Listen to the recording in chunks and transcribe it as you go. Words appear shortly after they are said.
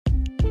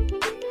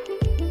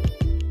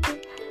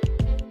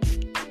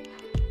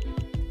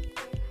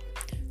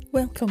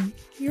Welcome,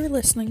 you're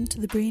listening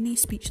to the Brainy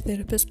Speech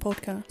Therapist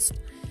podcast.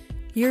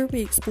 Here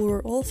we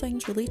explore all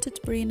things related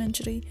to brain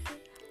injury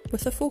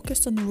with a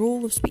focus on the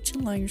role of speech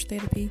and language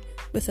therapy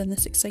within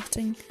this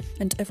exciting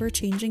and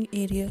ever-changing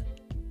area.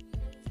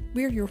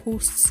 We're your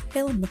hosts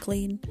Helen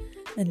McLean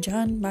and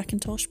Jan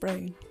McIntosh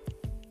Brown.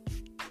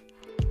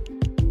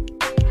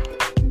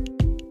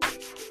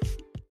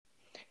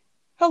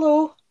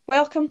 Hello,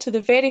 welcome to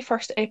the very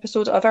first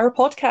episode of our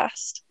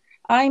podcast.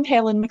 I'm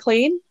Helen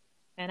McLean.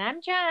 And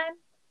I'm Jan.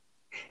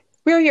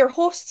 We're your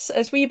hosts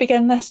as we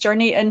begin this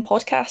journey in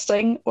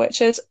podcasting,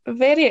 which is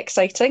very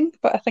exciting,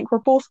 but I think we're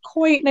both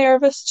quite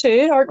nervous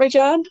too, aren't we,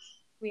 Jan?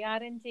 We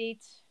are indeed.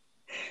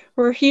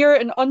 We're here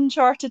in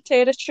uncharted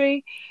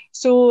territory,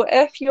 so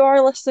if you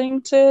are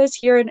listening to us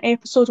here in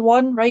episode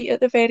 1, right at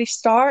the very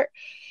start,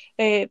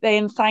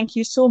 then thank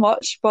you so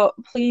much, but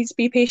please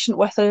be patient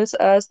with us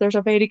as there's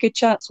a very good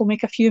chance we'll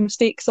make a few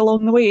mistakes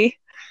along the way.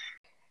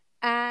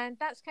 And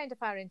that's kind of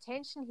our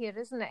intention here,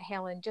 isn't it,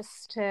 Helen?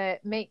 Just to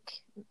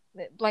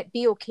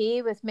be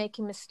okay with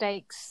making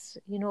mistakes.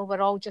 You know,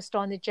 we're all just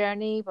on the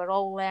journey. We're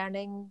all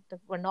learning.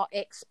 We're not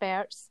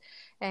experts.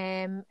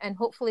 And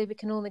hopefully we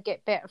can only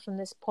get better from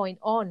this point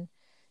on.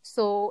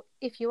 So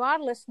if you are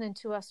listening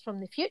to us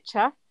from the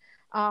future,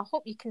 I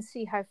hope you can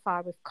see how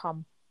far we've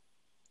come.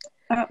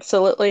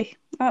 Absolutely.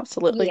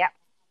 Yeah.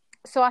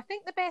 So I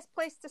think the best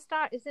place to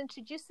start is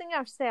introducing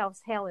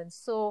ourselves, Helen.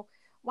 So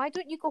why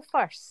don't you go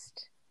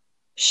first?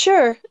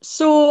 Sure.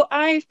 So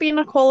I've been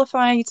a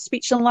qualified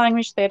speech and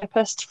language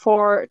therapist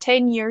for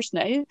 10 years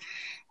now,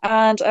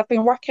 and I've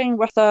been working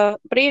with a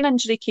brain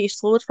injury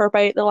caseload for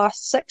about the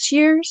last 6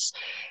 years.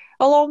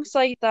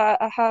 Alongside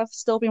that, I have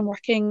still been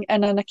working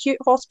in an acute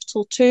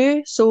hospital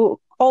too,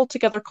 so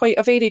altogether quite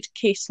a varied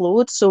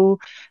caseload. So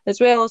as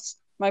well as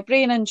my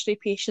brain injury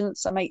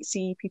patients, I might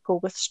see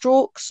people with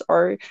strokes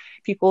or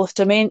people with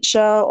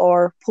dementia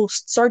or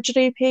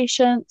post-surgery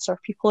patients or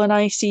people in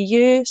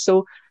ICU.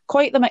 So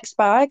quite the mixed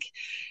bag.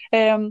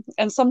 And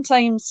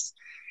sometimes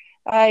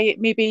I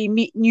maybe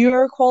meet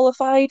newer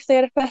qualified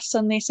therapists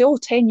and they say,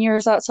 10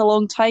 years, that's a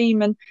long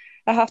time. And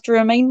I have to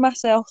remind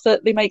myself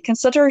that they might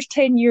consider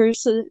 10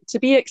 years to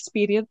be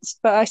experienced,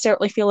 but I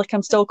certainly feel like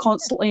I'm still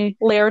constantly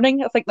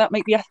learning. I think that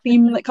might be a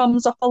theme that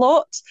comes up a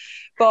lot,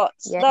 but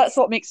Yes. That's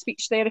what makes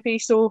speech therapy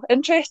so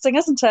interesting,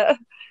 isn't it?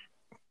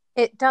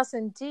 It does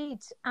indeed.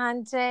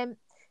 And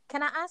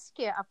can I ask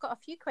you, I've got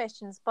a few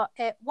questions, but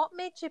what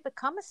made you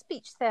become a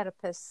speech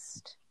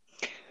therapist?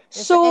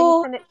 Is there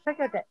anything that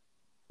triggered it?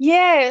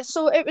 Yeah,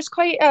 so it was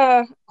quite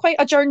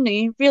a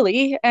journey,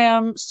 really.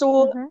 Up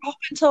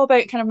until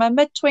about kind of my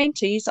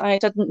mid-20s, I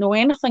didn't know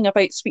anything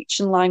about speech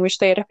and language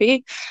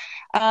therapy.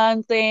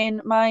 And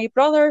then my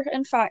brother,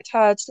 in fact,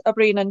 had a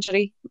brain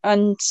injury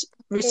and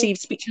received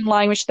speech and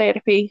language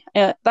therapy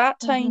at that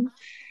time.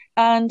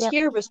 And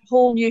here was a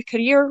whole new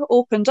career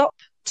opened up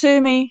to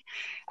me.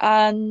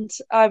 And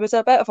I was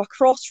a bit of a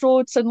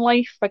crossroads in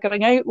life,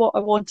 figuring out what I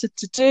wanted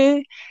to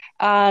do.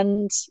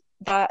 And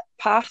that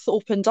path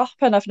opened up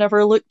and I've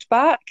never looked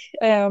back.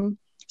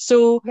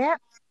 So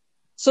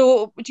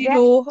do you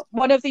know,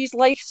 one of these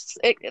life's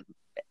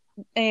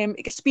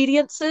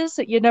experiences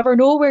that you never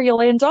know where you'll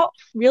end up,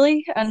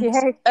 really,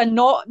 and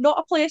not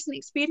a pleasant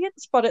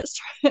experience, but it's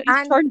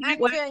turned out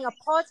well. Doing a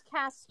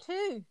podcast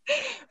too.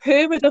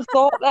 Who would have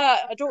thought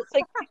that? I don't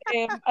think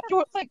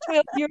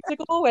 12 years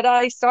ago when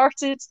I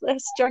started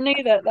this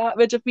journey that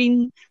would have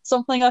been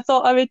something I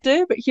thought I would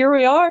do, but here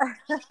we are.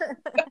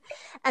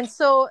 And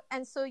so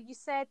you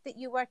said that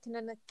you work in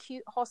an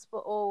acute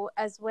hospital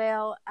as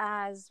well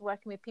as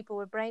working with people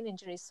with brain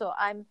injuries. So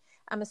I'm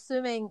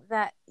assuming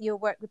that your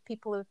work with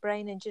people with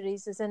brain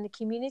injuries is in the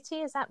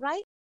community, is that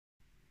right?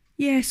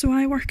 Yeah, so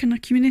I work in a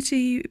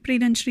community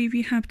brain injury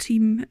rehab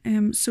team,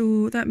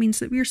 so that means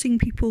that we're seeing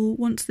people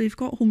once they've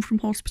got home from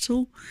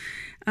hospital,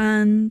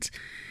 and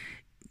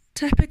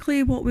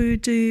typically what we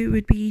would do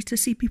would be to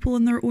see people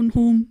in their own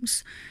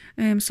homes.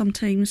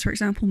 Sometimes, for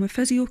example, my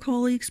physio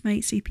colleagues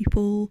might see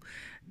people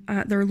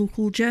at their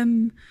local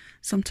gym.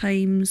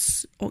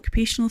 Sometimes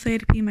occupational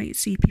therapy might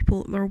see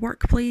people at their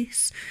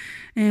workplace.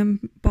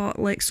 But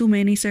like so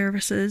many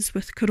services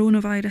with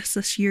coronavirus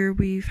this year,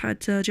 we've had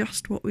to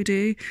adjust what we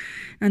do,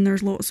 and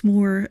there's lots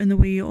more in the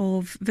way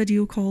of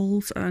video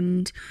calls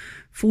and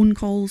phone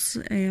calls,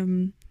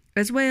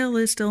 as well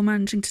as still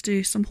managing to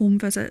do some home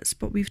visits,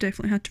 but we've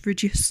definitely had to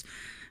reduce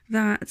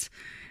that.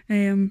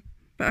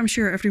 But I'm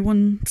sure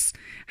everyone's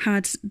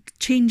had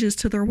changes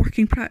to their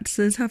working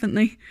practices, haven't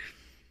they?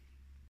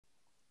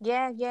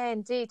 Yeah,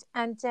 indeed.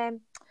 And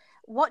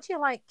what do you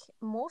like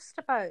most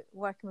about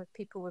working with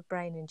people with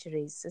brain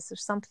injuries? Is there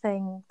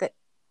something that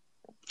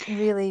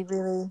really,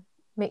 really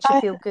makes you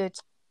feel good?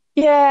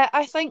 Yeah,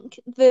 I think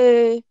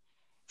the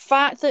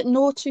fact that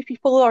no two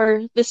people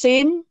are the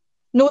same,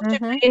 no two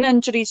brain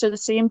injuries are the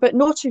same, but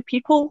no two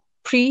people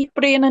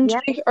pre-brain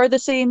injury are the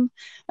same.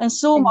 And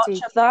so much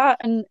of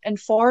that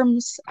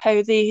informs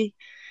how they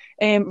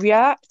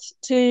react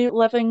to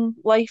living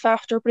life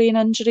after brain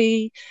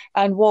injury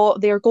and what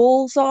their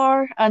goals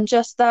are, and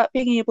just that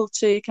being able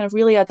to kind of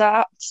really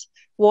adapt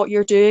what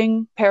you're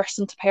doing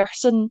person to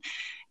person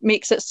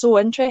makes it so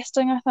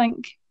interesting, I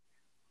think.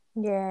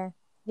 Yeah,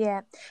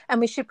 yeah. And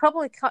we should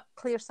probably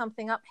clear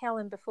something up,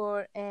 Helen,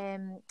 before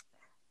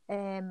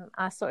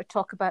I sort of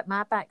talk about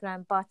my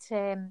background, but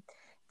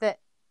that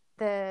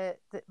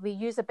that we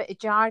use a bit of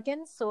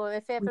jargon. So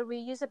if ever we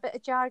use a bit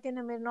of jargon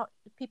and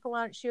people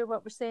aren't sure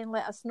what we're saying,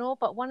 let us know.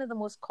 But one of the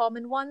most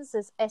common ones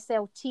is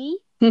SLT,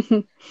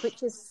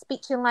 which is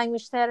speech and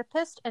language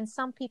therapist, and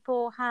some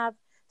people have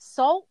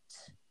SALT.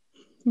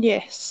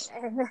 Yes.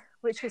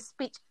 Which is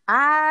speech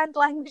and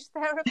language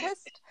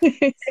therapist.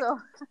 So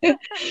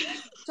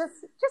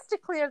just to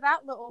clear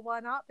that little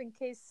one up in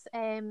case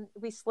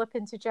we slip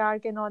into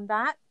jargon on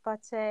that.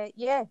 But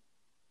yeah,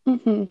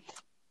 Mm-hmm. indeed.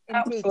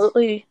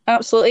 Absolutely,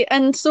 absolutely.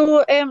 And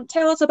so,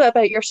 tell us a bit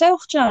about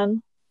yourself,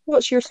 Jan.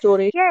 What's your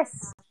story?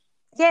 Yes.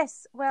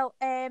 Well,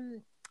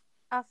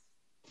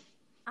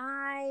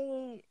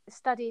 I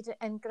studied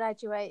and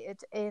graduated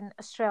in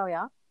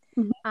Australia.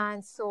 Mm-hmm.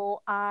 And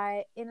so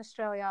in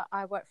Australia,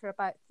 I worked for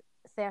about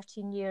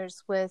 13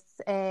 years with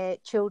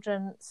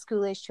children,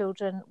 school-age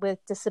children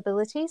with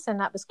disabilities, and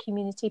that was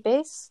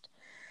community-based.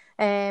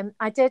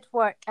 I did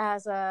work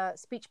as a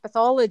speech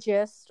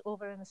pathologist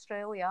over in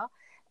Australia,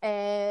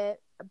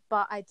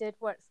 but I did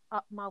work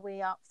up my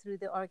way up through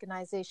the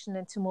organisation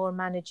into more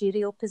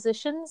managerial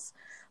positions.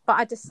 But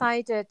I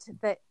decided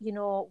that,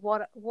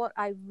 what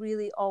I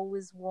really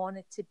always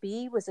wanted to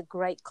be was a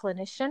great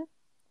clinician.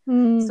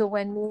 Mm. So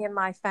when me and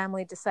my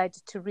family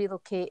decided to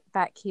relocate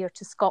back here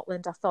to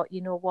Scotland, I thought,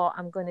 you know what,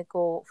 I'm going to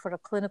go for a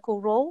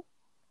clinical role,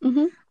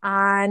 Mm-hmm.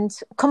 and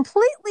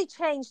completely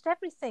changed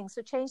everything.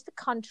 So changed the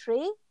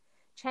country,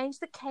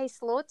 changed the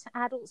caseload to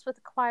adults with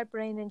acquired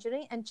brain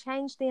injury, and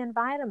changed the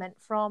environment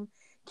from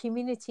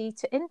community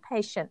to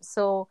inpatient.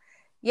 So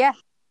yeah,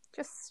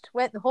 just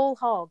went the whole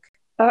hog.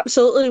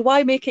 Absolutely.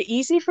 Why make it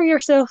easy for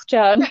yourself,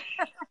 Jan?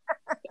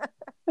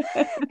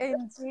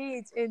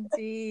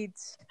 Indeed.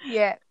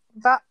 Yeah.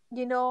 But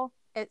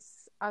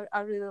I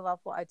really love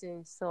what I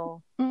do.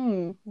 So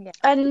Mm. yeah.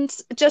 And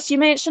just you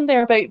mentioned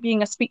there about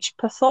being a speech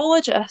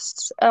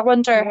pathologist. I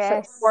wonder if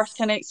it's worth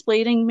kind Yes. of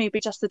explaining maybe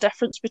just the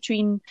difference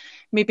between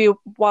maybe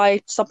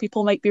why some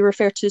people might be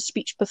referred to as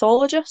speech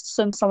pathologists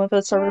and some of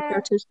us are Yeah.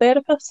 referred to as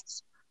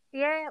therapists.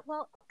 Yeah,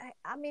 well,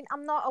 I mean,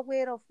 I'm not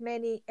aware of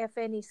many, if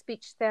any,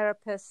 speech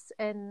therapists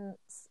in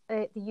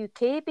the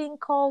UK being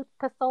called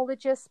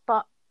pathologists,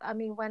 but I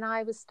mean, when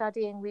I was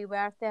studying, we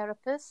were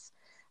therapists,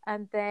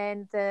 and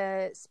then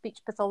the Speech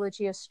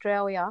Pathology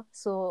Australia,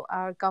 so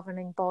our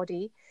governing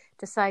body,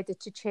 decided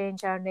to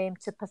change our name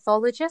to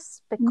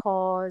pathologists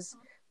because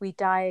we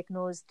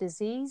diagnose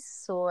disease.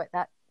 So at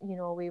that,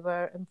 we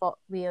were involved,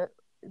 were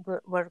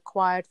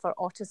required for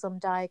autism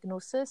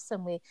diagnosis,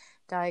 and we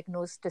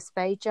diagnosed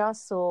dysphagia.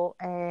 So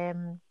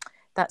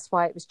that's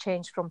why it was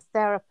changed from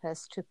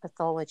therapist to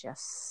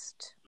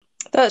pathologist.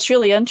 That's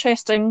really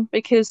interesting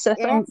because I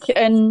Yes. think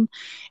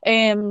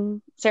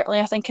in certainly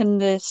I think in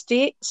the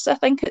States I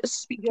think it's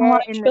speech and Yeah,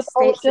 language in the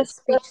States it's pathologist.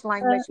 speech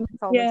language Yeah,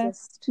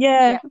 pathologist.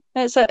 yeah,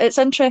 Yeah. it's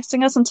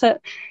interesting, isn't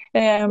it?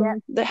 Yeah.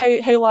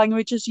 How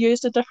language is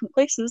used in different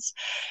places.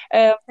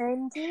 Um,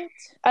 Indeed.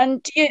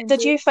 and did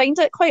Indeed. you find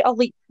it quite a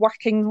leap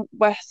working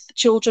with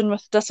children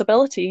with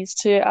disabilities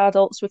to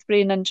adults with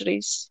brain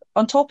injuries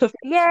on top of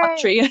Yeah.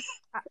 country?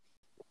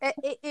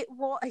 It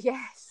was,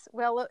 yes.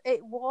 Well,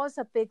 it was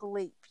a big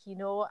leap,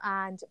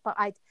 but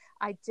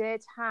I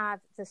did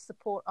have the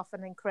support of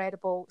an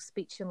incredible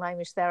speech and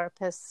language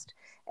therapist.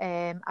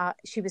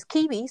 She was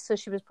Kiwi, so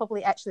she was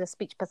probably actually a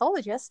speech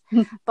pathologist,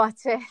 but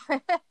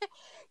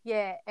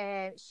yeah,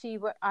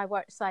 I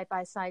worked side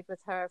by side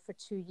with her for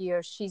 2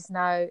 years. She's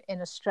now in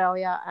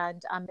Australia,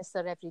 and I miss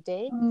her every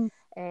day.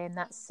 And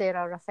that's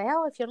Sarah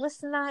Raphael. If you're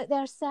listening out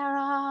there,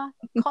 Sarah,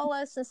 call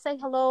us and say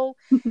hello.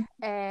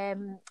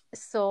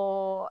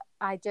 So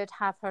I did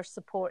have her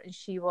support, and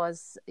she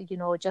was,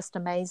 just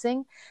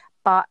amazing.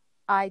 But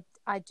I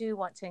do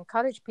want to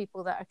encourage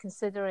people that are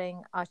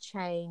considering a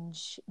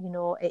change.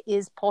 It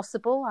is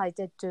possible. I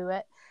did do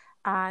it,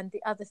 and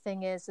the other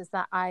thing is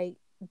that I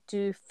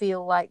do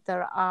feel like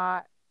there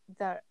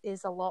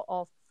is a lot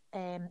of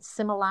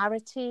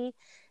similarity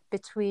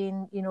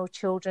between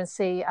children,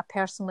 say a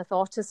person with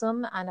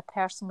autism and a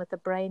person with a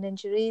brain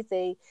injury.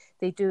 They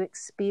do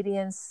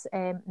experience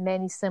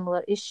many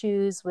similar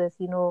issues with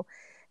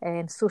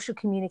social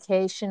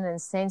communication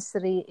and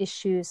sensory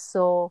issues.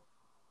 So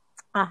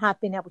I have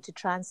been able to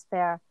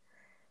transfer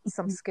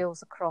some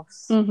skills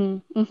across.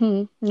 No,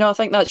 I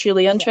think that's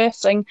really Yeah.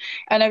 interesting,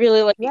 and I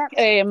really like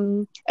Yeah.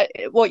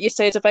 what you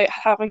said about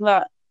having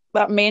that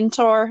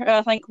mentor.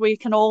 I think we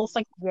can all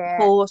think of Yeah.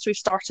 people as we've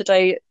started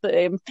out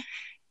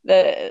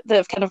that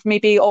have kind of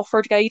maybe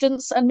offered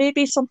guidance, and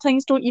maybe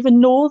sometimes don't even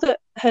know that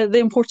the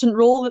important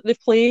role that they've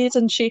played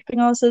in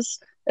shaping us as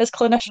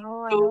clinicians.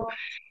 Oh, I So know.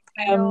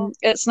 I know.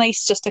 it's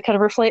nice just to kind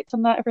of reflect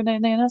on that every now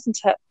and then, isn't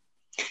it?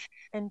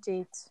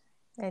 Indeed.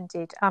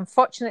 Indeed. I'm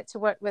fortunate to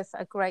work with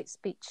a great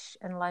speech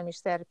and language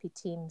therapy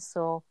team.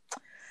 So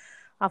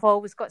I've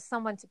always got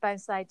someone to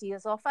bounce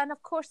ideas off. And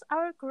of course,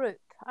 our group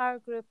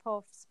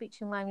of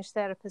speech and language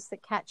therapists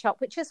that catch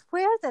up, which is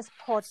where this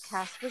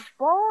podcast was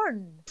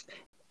born.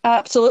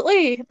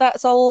 Absolutely.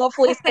 That's a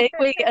lovely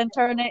segue into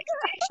our next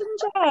session,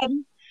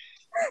 Jan.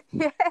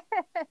 Yeah,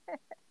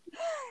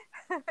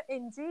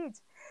 indeed.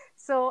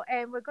 So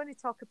we're going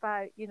to talk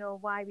about,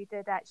 why we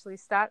did actually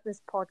start this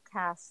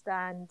podcast.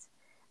 And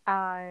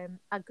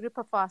a group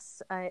of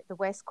us at the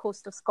west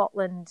coast of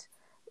Scotland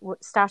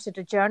started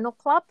a journal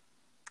club.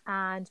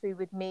 And we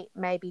would meet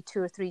maybe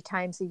 2 or 3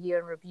 times a year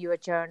and review a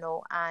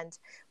journal. And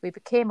we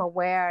became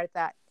aware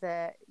that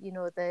the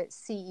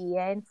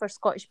CEN for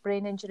Scottish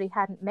Brain Injury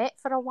hadn't met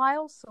for a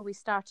while. So we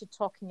started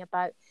talking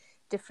about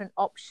different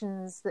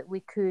options that we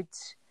could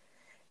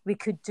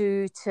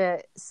do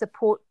to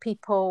support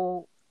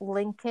people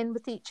link in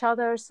with each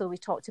other. So we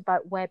talked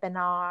about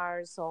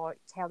webinars or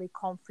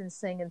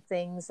teleconferencing and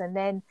things. And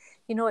then,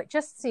 it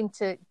just seemed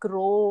to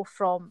grow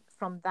from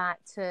that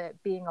to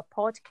being a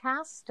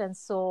podcast. And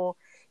so,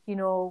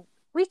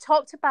 we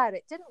talked about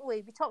it, didn't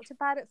we? We talked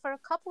about it for a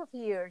couple of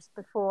years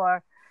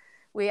before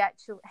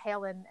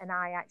Helen and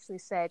I actually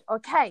said,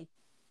 okay,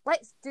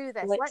 let's do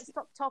this. Let's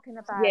stop talking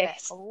about it.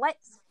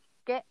 Let's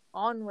get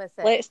on with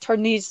it. Let's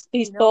turn these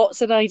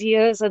thoughts and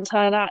ideas into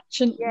an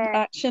action.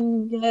 Yeah.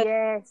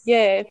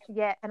 Yes.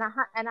 Yeah. And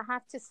I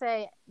have to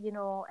say,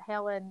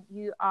 Helen,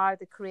 you are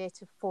the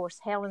creative force.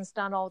 Helen's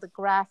done all the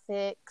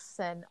graphics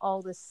and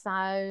all the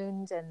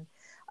sound, and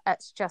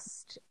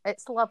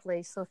it's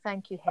lovely. So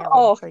thank you,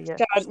 Helen, for your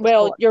support.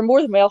 Well, you're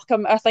more than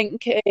welcome. I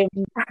think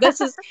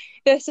this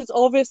is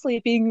obviously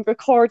being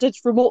recorded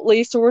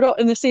remotely, so we're not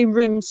in the same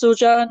room. So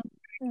Jan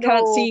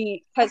can't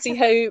see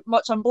how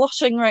much I'm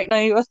blushing right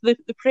now with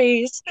the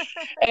praise.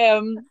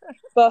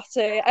 But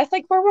I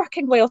think we're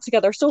working well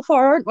together so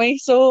far, aren't we?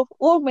 So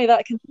long may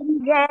that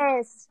continue.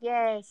 Yes.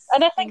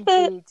 And I think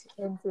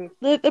indeed.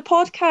 The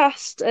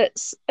podcast,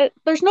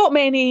 there's not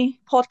many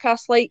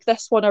podcasts like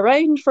this one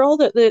around. For all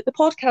that the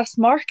podcast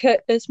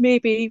market is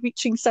maybe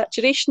reaching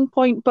saturation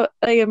point, but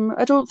I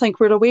don't think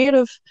we're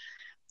aware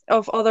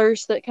of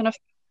others that kind of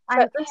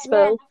fit this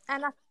bill.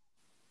 And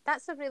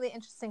that's a really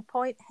interesting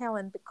point,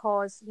 Helen,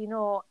 because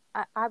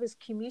I was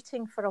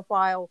commuting for a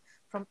while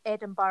from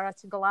Edinburgh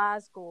to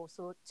Glasgow,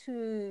 so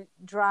 2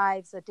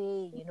 drives a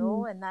day,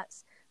 and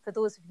that's, for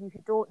those of you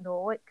who don't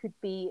know, it could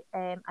be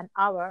an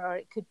hour or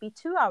it could be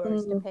 2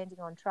 hours, depending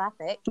on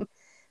traffic.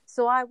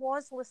 So I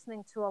was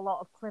listening to a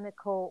lot of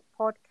clinical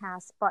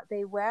podcasts, but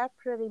they were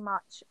pretty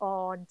much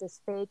on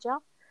dysphagia.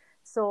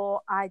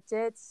 So I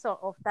did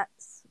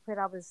that's where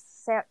I was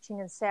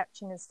searching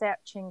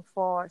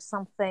for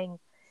something.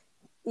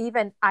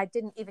 Even I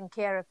didn't even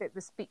care if it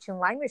was speech and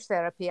language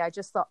therapy. I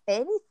just thought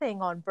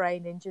anything on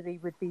brain injury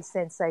would be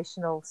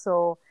sensational.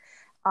 So,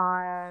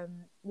 kind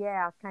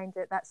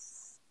of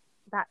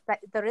that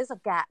there is a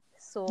gap.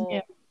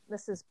 So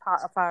this is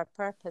part of our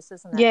purpose,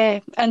 isn't it? Yeah,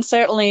 and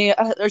certainly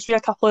there's been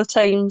a couple of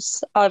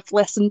times I've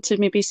listened to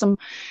maybe some,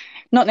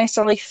 not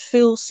necessarily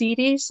full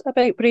series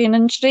about brain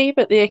injury,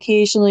 but they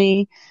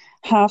occasionally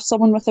have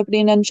someone with a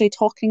brain injury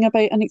talking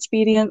about an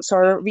experience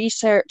or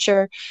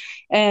researcher,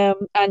 and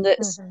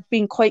it's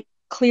been quite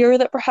clear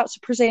that perhaps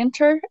a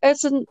presenter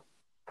isn't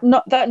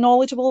not that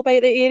knowledgeable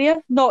about the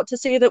area. Not to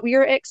say that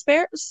we're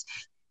experts,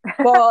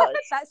 but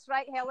that's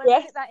right, Helen.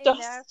 Put that in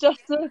there. Just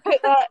to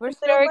put that in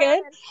there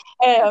again.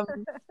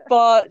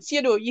 But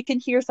you can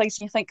hear things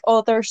and you think,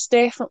 oh, there's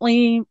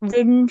definitely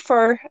room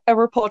for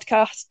our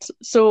podcast.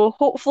 So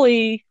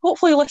hopefully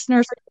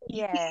listeners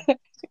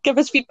give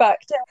us feedback.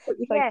 What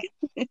you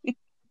think.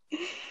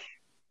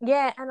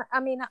 Yeah, and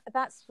I mean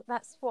that's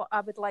what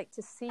I would like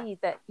to see,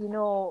 that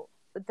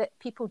that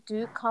people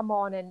do come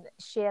on and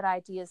share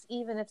ideas,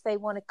 even if they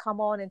want to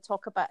come on and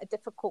talk about a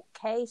difficult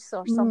case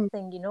or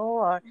something,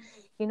 or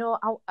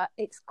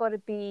it's got to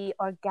be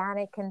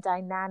organic and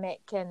dynamic,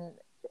 and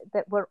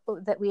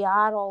that we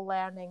are all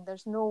learning.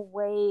 There's no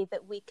way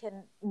that we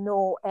can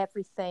know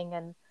everything,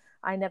 and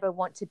I never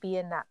want to be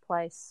in that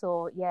place.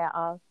 So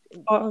I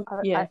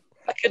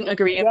couldn't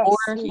agree more.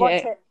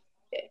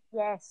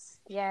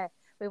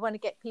 We want to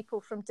get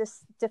people from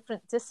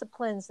different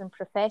disciplines and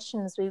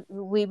professions.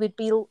 We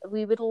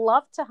would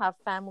love to have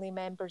family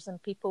members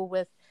and people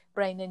with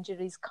brain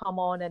injuries come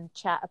on and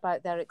chat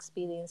about their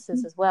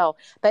experiences as well.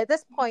 But at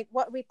this point,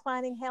 what are we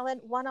planning, Helen?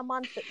 1 a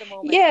month at the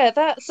moment? Yeah,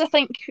 that's, I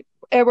think,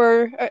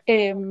 our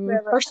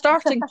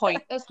starting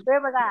point.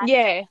 Where we're at.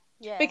 Yeah.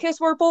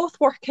 Because we're both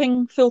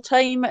working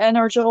full-time in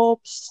our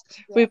jobs.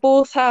 We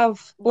both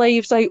have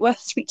lives out with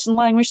speech and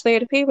language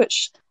therapy,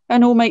 which I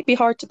know might be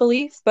hard to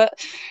believe,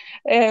 but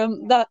there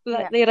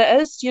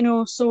it is,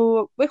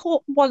 so we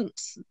hope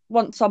once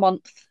a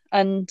month,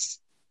 and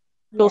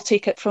we'll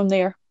take it from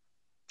there.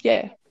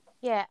 And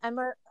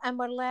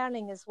we're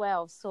learning as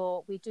well,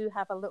 so we do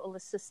have a little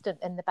assistant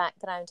in the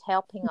background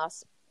helping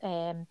us,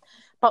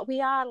 but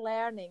we are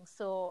learning.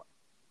 So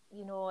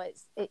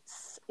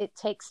it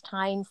takes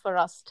time for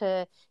us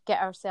to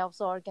get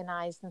ourselves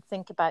organized and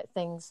think about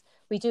things.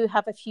 We do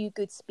have a few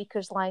good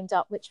speakers lined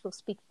up, which we'll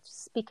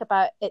speak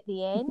about at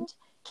the end.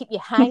 Keep you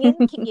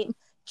hanging, keep you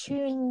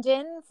tuned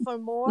in for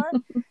more.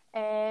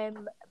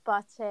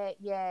 But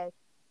yeah,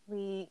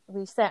 we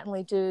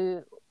certainly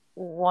do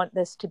want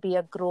this to be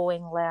a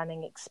growing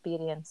learning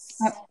experience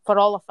for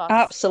all of us.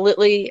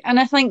 Absolutely. And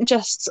I think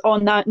just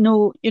on that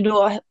note,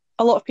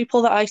 a lot of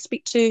people that I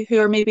speak to who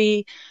are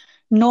maybe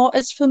not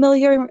as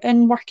familiar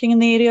in working in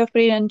the area of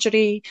brain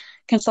injury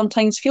can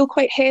sometimes feel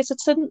quite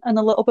hesitant and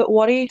a little bit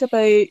worried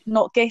about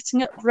not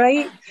getting it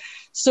right.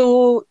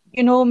 So,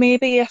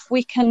 maybe if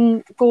we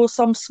can go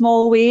some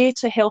small way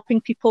to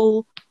helping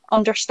people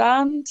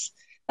understand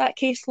that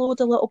caseload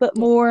a little bit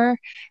more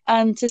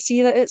and to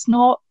see that it's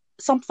not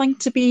something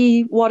to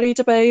be worried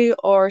about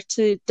or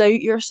to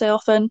doubt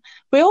yourself in.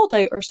 We all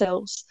doubt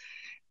ourselves,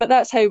 but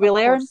that's how we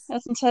learn,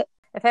 isn't it?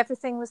 If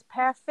everything was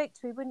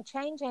perfect, we wouldn't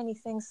change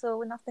anything,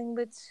 so nothing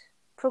would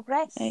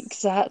progress.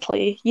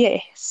 Exactly,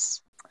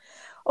 yes.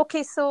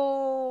 Okay,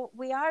 so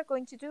we are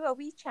going to do a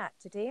wee chat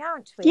today,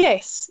 aren't we?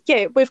 Yes,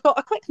 yeah, we've got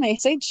a quick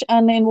message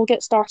and then we'll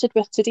get started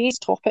with today's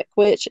topic,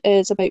 which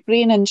is about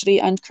brain injury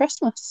and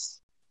Christmas.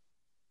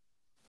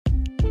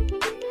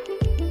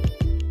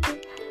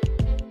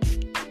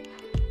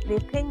 The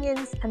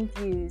opinions and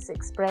views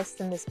expressed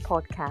in this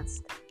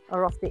podcast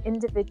are of the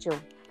individual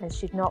and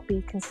should not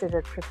be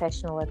considered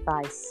professional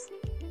advice.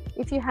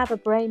 If you have a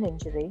brain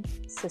injury,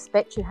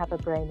 suspect you have a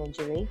brain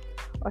injury,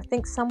 or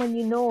think someone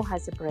you know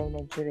has a brain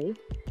injury,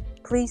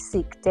 please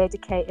seek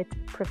dedicated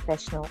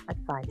professional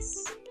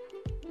advice.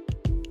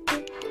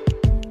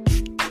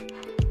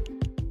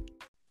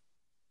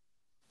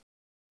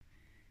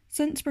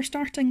 Since we're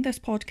starting this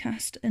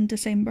podcast in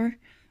December,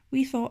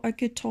 we thought a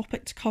good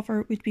topic to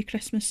cover would be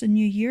Christmas and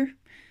New Year.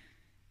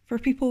 For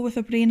people with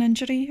a brain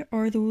injury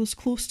or those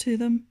close to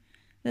them,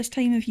 this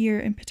time of year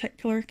in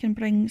particular can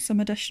bring some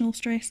additional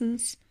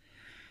stresses.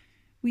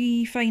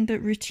 We find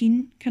that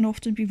routine can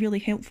often be really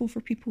helpful for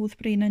people with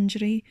brain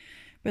injury,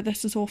 but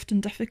this is often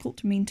difficult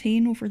to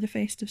maintain over the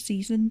festive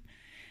season,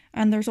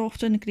 and there's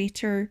often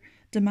greater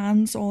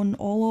demands on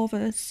all of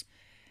us.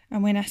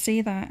 And when I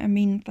say that, I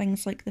mean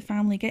things like the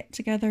family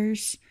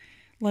get-togethers,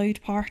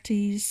 loud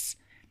parties,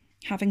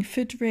 having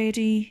food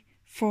ready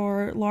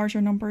for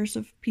larger numbers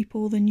of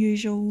people than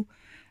usual,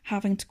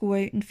 having to go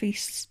out and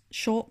face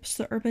shops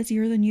that are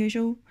busier than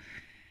usual.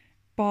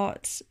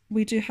 But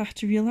we do have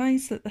to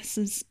realise that this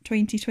is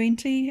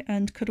 2020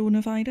 and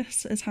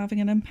coronavirus is having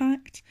an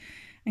impact,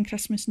 and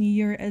Christmas New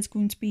Year is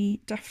going to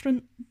be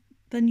different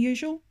than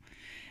usual.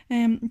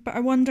 But I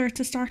wonder,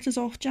 to start us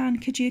off, Jan,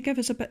 could you give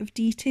us a bit of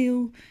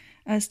detail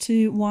as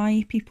to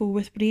why people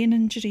with brain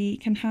injury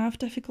can have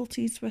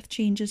difficulties with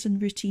changes in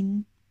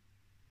routine?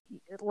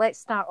 Let's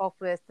start off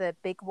with the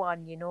big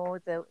one,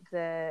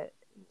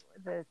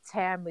 the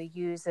term we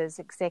use is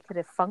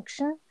executive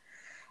function.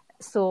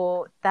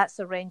 So that's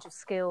a range of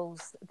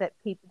skills that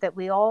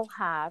we all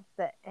have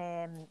that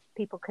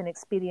people can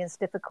experience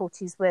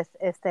difficulties with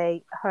if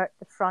they hurt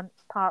the front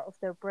part of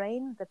their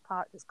brain, the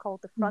part that's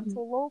called the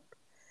frontal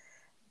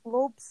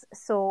lobes.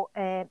 So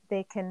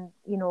they can,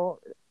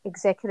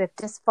 executive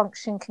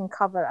dysfunction can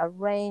cover a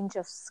range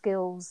of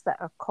skills that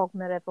are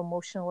cognitive,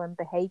 emotional, and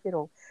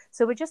behavioural.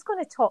 So we're just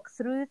going to talk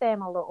through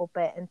them a little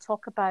bit and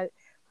talk about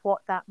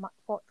what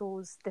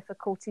those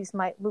difficulties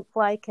might look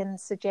like and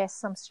suggest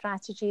some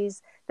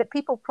strategies that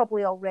people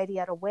probably already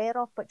are aware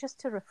of, but just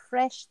to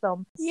refresh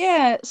them.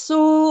 Yeah,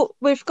 so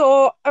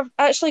I've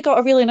actually got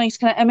a really nice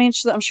kind of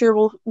image that I'm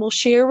sure we'll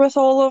share with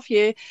all of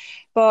you.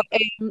 But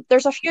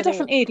there's a few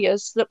different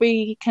areas that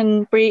we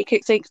can break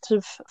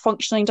executive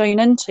functioning down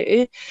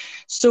into.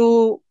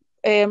 So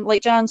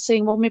like Jan's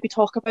saying, we'll maybe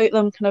talk about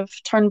them kind of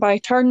turn by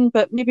turn,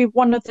 but maybe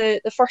one of the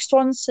first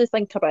ones to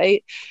think about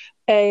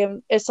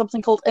is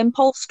something called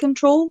impulse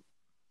control,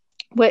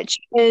 which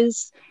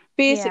is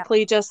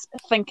basically just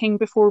thinking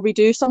before we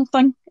do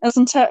something,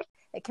 isn't it?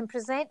 It can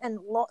present in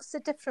lots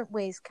of different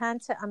ways,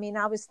 can't it? I mean,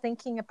 I was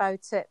thinking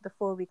about it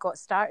before we got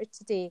started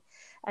today,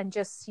 and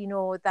just,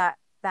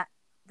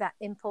 that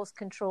impulse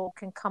control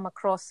can come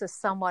across as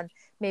someone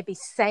maybe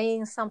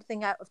saying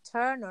something out of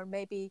turn, or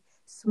maybe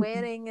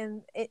swearing,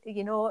 and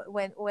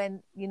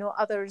when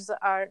others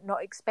are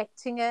not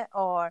expecting it,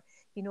 or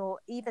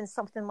even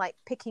something like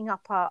picking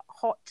up a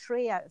hot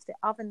tray out of the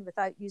oven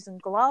without using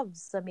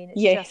gloves. I mean,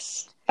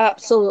 it's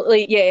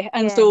absolutely, yeah.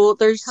 And so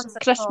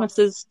Christmas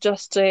is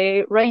just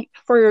ripe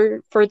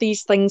for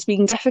these things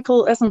being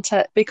difficult, isn't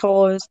it?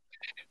 Because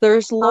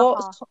there's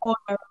lots on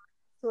our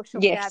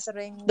social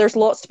gatherings. There's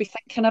lots to be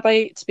thinking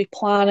about, to be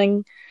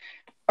planning.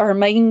 Our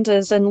mind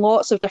is in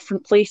lots of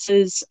different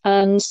places,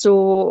 and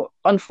so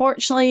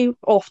unfortunately,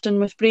 often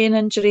with brain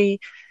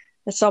injury,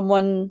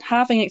 someone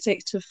having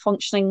executive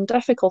functioning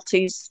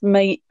difficulties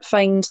might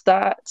find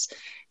that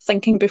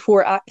thinking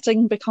before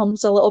acting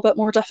becomes a little bit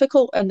more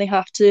difficult, and they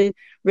have to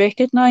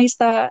recognise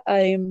that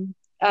and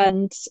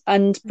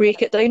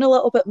break it down a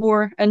little bit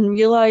more and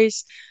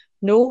realise,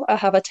 no, I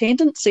have a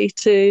tendency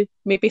to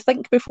maybe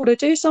think before I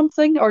do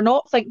something, or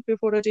not think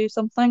before I do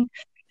something.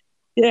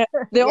 Yeah,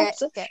 the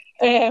opposite.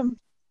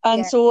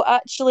 So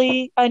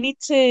actually, I need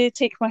to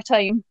take my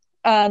time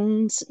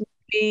and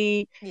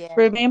maybe Yeah.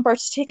 remember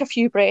to take a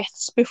few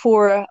breaths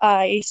before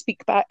I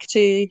speak back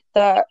to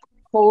that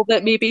call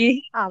that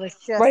maybe I was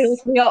riles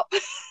just, me up.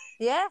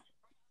 yeah,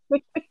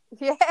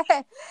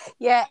 yeah,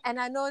 yeah. And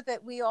I know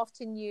that we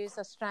often use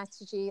a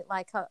strategy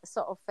like a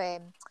sort of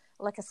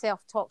like a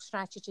self-talk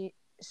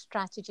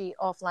strategy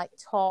of like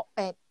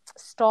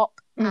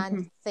stop and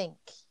Hmm. think,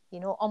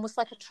 almost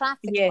like a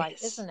traffic light,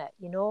 Yes. isn't it?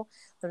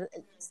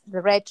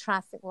 The red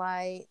traffic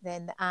light,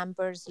 then the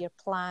ambers, you're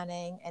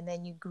planning, and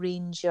then you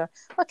greens, you're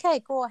okay,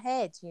 go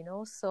ahead,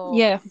 So,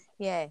 Yeah.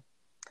 yeah.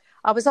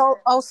 I was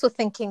also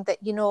thinking that,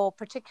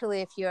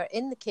 particularly if you're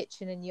in the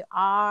kitchen and you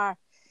are,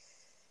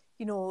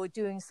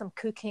 doing some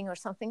cooking or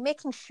something,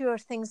 making sure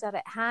things are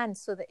at hand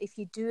so that if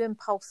you do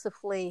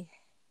impulsively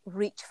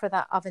reach for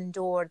that oven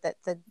door, that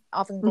the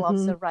oven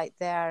gloves Hmm. are right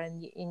there,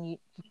 and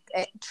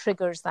it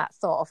triggers that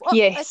thought of, oh,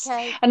 Yes.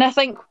 okay, And I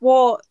think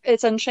what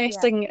is yeah,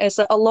 interesting is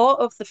that a lot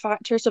of the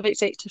factors of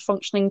executive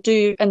functioning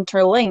do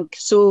interlink.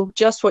 So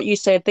just what you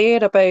said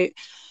there about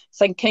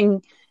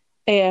thinking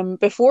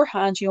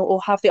beforehand,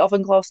 or have the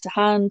oven gloves to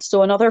hand.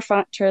 So another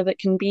factor that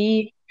can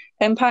be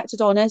impacted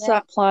on is yeah,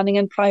 that planning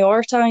and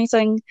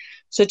prioritizing.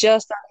 So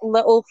just that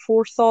little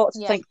forethought to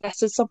yeah, think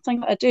this is something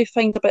that I do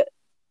find a bit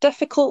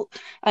difficult.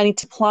 I need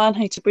to plan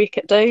how to break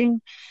it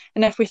down.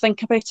 And if we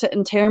think about it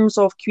in terms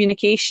of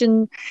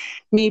communication,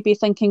 maybe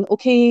thinking,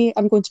 okay,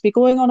 I'm going to be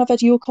going on a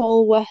video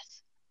call with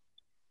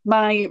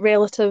my yeah,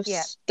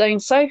 relatives down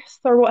south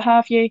or what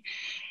have you,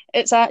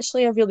 it's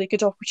actually a really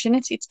good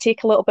opportunity to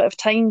take a little bit of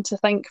time to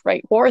think,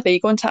 right, what are they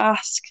going to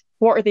ask?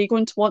 What are they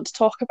going to want to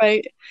talk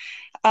about?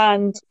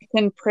 And you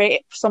can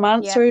prep some yeah,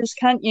 answers,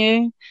 can't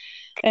you?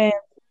 Um,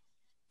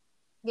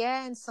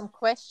 yeah, and some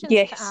questions to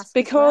yes, ask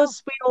as well.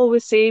 because we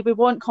always say we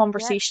want Yeah,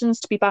 conversations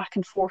to be back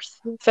and forth,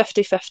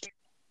 50-50,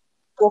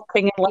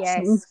 talking and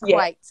listening. yes, Yeah.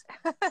 quite.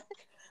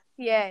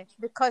 Yeah,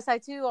 because I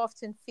do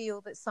often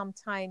feel that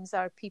sometimes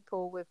our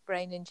people with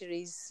brain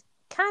injuries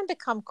can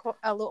become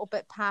a little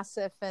bit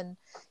passive, and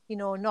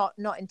not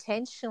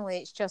intentionally.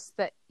 It's just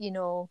that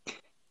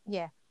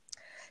yeah,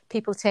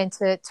 people tend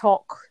to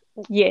talk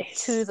to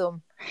Yes.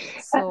 them.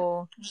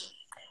 So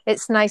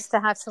it's nice to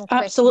have some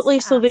questions Absolutely,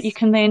 to so that you ask.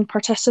 can then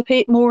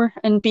participate more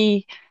and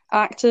be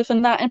active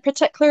in that. And Yeah,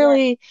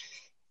 particularly,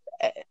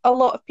 a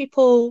lot of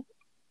people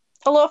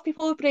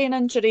with brain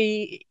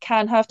injury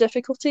can have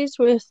difficulties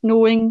with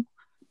knowing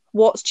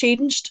what's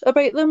changed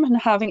about them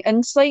and having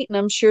insight. And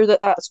I'm sure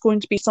that that's going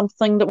to be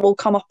something that will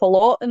come up a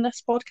lot in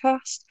this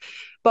podcast.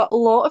 But a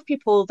lot of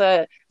people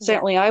that yeah,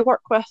 certainly I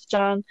work with,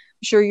 Jan, I'm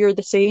sure you're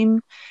the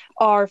same,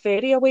 are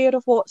very aware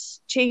of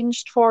what's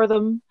changed for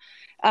them.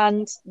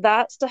 And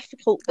that's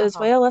difficult as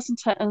uh-huh. well,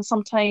 isn't it? And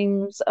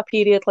sometimes a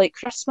period like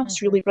Christmas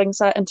Hmm. really brings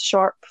that into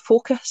sharp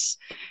focus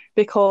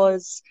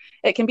because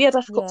it can be a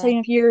difficult Yeah, time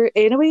of year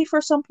anyway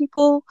for some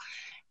people,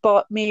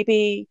 but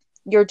maybe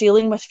you're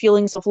dealing with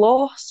feelings of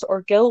loss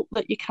or guilt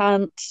that you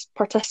can't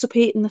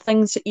participate in the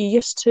things that you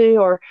used to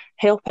or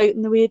help out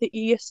in the way that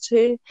you used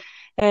to.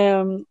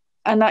 And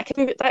that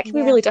can be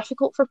yeah. really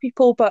difficult for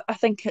people, but I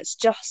think it's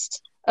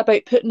just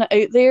about putting it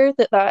out there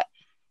that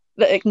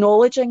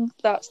acknowledging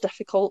that's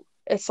difficult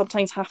is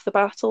sometimes half the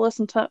battle,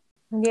 isn't it?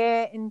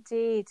 Yeah,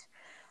 indeed.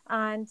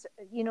 And,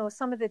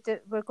 some of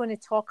we're going to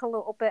talk a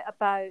little bit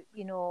about,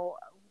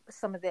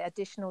 some of the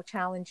additional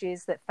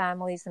challenges that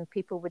families and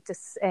people with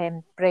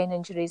brain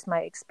injuries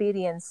might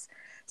experience.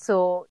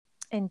 So,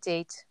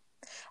 indeed.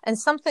 And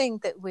something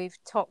that we've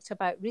talked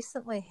about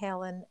recently,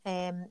 Helen,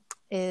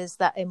 is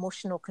that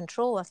emotional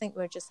control. I think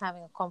we were just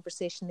having a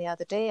conversation the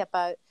other day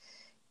about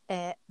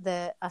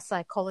a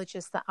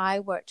psychologist that I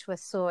worked with.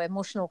 So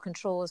emotional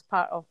control is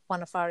part of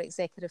one of our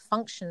executive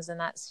functions, and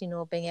that's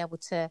being able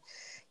to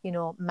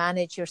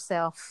manage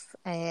yourself,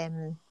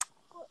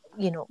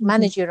 Mm-hmm.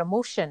 manage your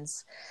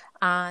emotions.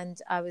 And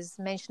I was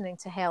mentioning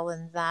to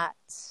Helen that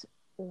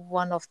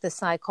one of the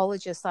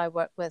psychologists I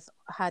work with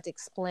had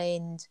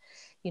explained,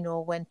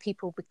 when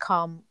people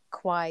become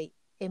quite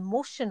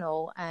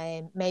emotional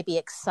and maybe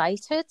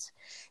excited,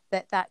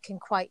 that can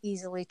quite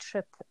easily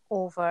trip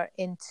over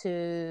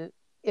into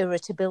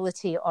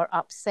irritability or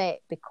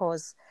upset,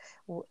 because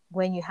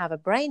when you have a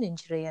brain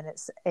injury and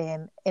it's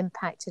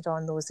impacted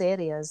on those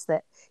areas,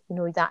 that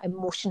that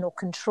emotional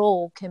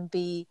control can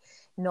be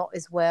not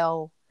as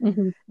well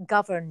Mm-hmm.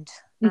 governed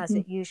as Mm-hmm.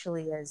 it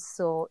usually is.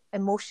 So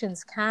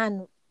emotions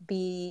can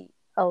be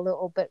a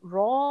little bit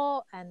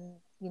raw, and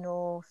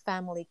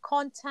family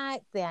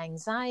contact, the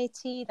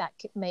anxiety that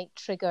might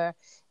trigger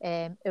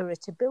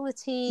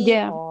irritability,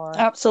 Yeah, or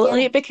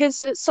absolutely. yeah,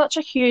 Because it's such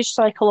a huge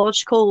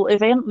psychological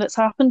event that's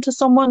happened to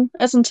someone,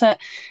 isn't it?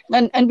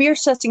 And we're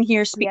sitting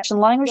here yep, speech and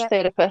language yep,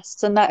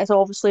 therapists, and that is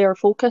obviously our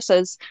focus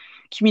is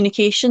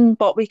communication,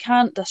 but we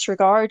can't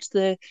disregard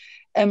the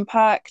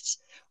impact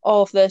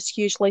of this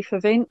huge life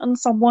event on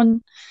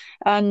someone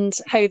and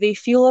how they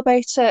feel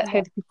about it, how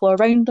yeah, the people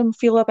around them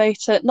feel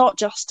about it, not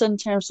just in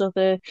terms of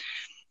the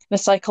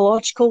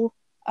psychological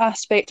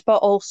aspect, but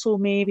also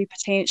maybe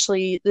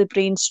potentially the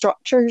brain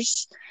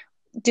structures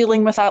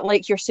dealing with that,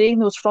 like you're saying,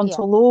 those Yeah.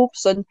 frontal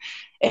lobes, and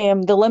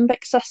the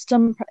limbic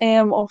system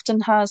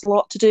often has a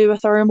lot to do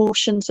with our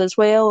emotions as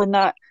well. And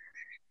that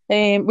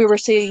we were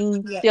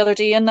saying Yeah. the other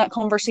day in that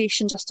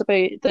conversation just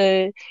about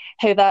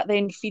how that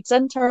then feeds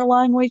into our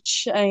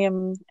language,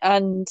 and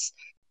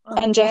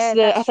just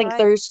Yeah, I that's think right.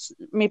 there's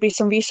maybe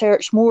some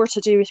research more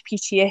to do with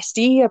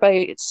PTSD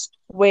about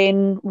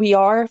when we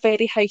are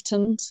very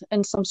heightened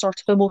in some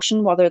sort of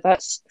emotion, whether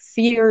that's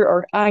fear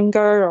or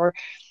anger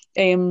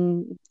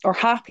or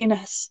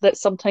happiness, that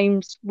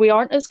sometimes we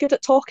aren't as good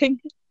at talking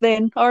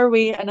then, are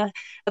we? And I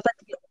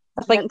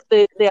Yep. think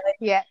the Yeah.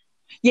 Get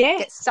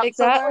yes, stuck for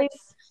exactly.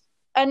 words.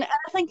 And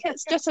I think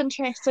it's just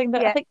interesting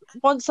that I Yeah. think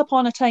once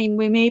upon a time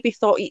we maybe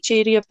thought each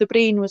area of the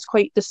brain was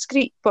quite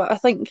discrete, but I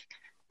think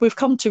we've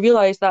come to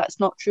realise that's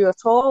not true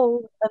at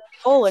all, and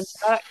they all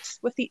interact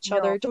with each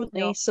other, No, don't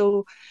they? no.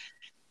 So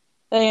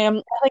I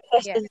think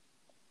this Yeah. is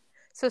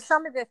So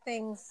some of the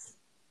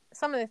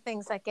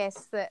things I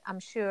guess that I'm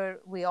sure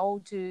we all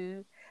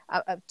do,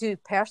 do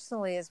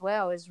personally as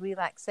well, is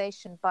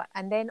relaxation. But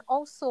and then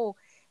also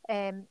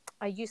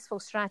a useful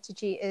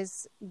strategy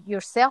is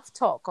your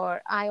self-talk.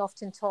 Or I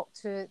often talk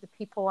to the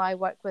people I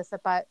work with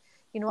about,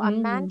 a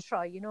mm,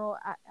 mantra.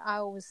 I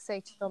always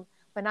say to them,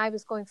 when I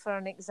was going for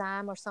an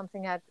exam or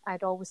something,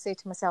 I'd always say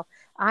to myself,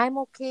 I'm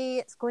okay,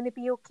 it's going to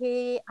be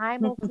okay,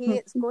 I'm okay,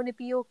 it's going to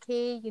be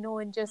okay,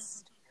 and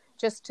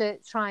just to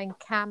try and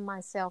calm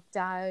myself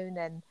down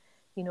and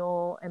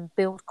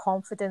build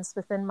confidence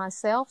within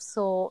myself.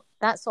 So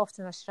that's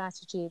often a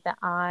strategy that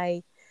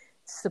I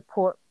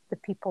support the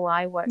people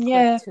I work with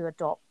yeah. to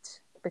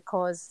adopt,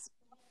 because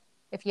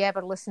if you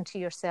ever listen to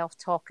yourself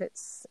talk,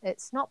 it's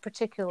not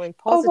particularly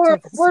Oh,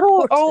 positive and we're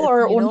all supportive,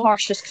 our own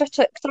harshest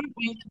critics, aren't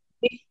we?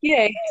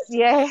 Yeah.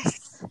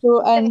 Yes.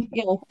 So, and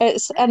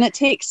it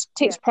takes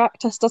Yeah,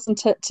 practice,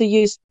 doesn't it, to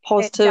use it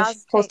positive does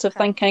take positive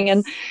thinking.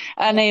 and practice.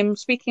 and Yeah.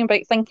 speaking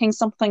about thinking,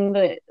 something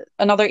that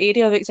another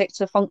area of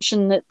executive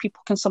function that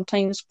people can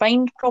sometimes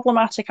find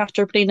problematic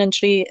after brain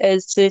injury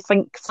is to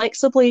think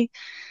flexibly,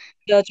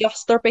 to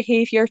adjust their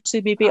behaviour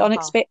to maybe Uh-huh.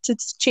 unexpected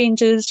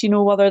changes.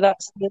 Whether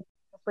that's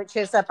Which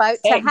is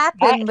about to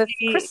happen with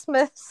exactly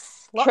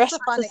Christmas. Lots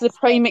of Christmas is the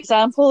prime unexpected.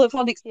 example of Yeah.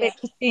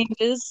 unexpected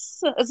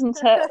changes, isn't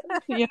it?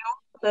 You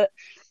know that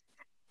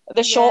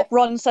the Yeah. shop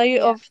runs out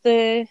Yeah. of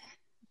the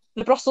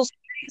Brussels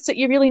sprouts that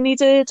you really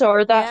needed,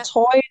 or that Yeah.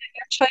 toy that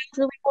your child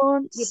really You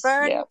wants.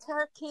 burn Yeah. the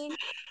turkey.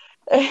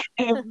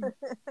 Um,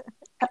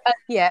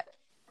 Yeah.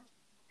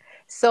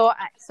 So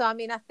I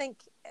mean, I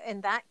think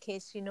in that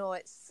case,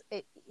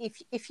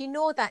 if you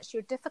know that's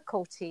your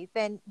difficulty,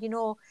 then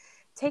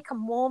take a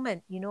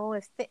moment.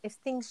 If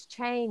things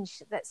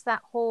change, that's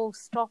that whole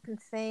stop and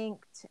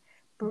think.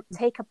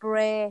 Take a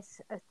breath,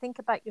 think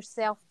about your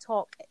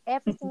self-talk.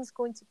 Everything's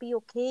going to be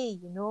okay.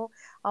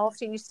 I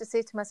often used to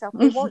say to myself,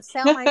 they won't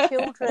sell my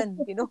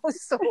children.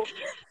 So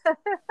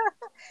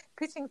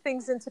putting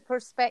things into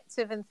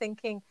perspective and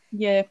thinking,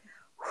 yeah,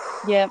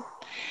 yeah.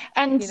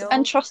 And you and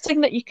know,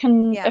 trusting that you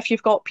can, yeah, if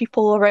you've got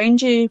people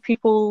around you,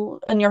 people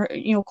in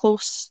your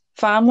close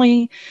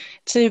family,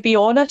 to be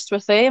honest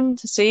with them,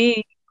 to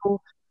say,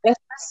 this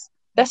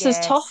this is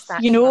yes, tough,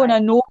 that's and I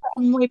right. know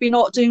I'm maybe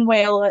not doing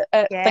well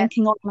at Yeah,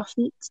 thinking on my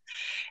feet.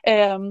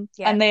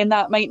 yeah, And then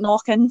that might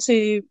knock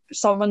into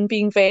someone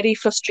being very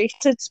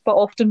frustrated, but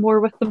often more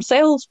with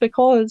themselves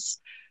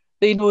because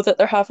they know that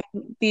they're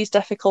having these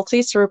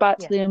difficulties. So we're back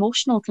to yeah. the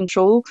emotional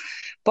control.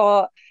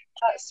 But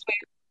that's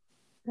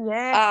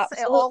Yes,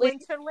 it all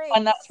absolutely,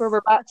 and that's where interlinks.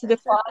 we're back to the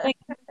planning,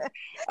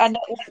 and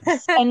it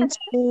links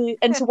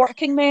into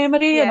working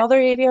memory, Yeah, another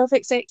area of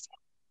executive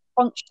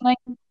functioning.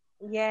 Um,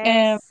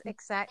 yes,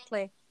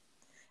 exactly.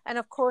 And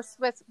of course,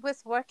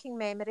 with working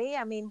memory,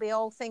 I mean, we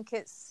all think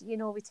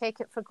we take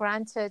it for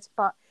granted,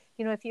 but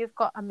if you've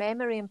got a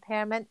memory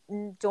impairment,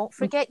 don't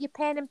forget your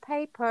pen and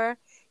paper.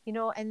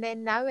 And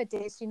then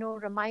nowadays,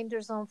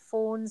 reminders on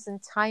phones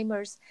and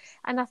timers.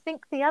 And I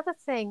think the other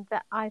thing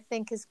that I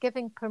think is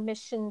giving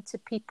permission to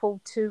people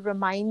to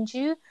remind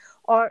you,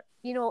 or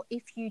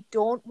if you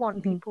don't want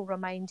mhm. people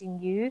reminding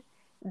you,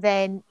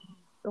 then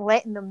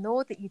letting them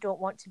know that you don't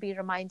want to be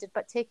reminded,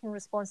 but taking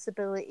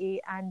responsibility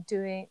and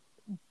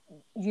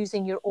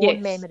using your own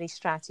Yes, memory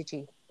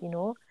strategy.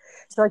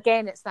 So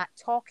again, it's that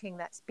talking,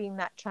 that's being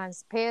that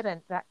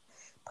transparent, that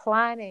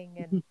planning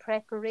and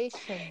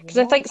preparation, because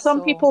I think some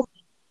so, people.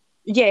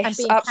 and Yes,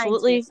 being kind to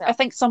absolutely. I yourself.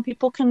 think some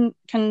people can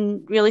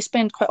really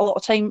spend quite a lot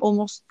of time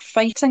almost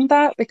fighting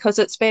that because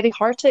it's very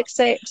hard to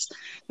accept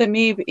that Uh-huh.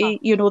 maybe,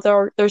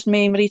 there's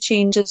memory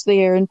changes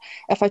there, and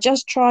if I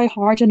just try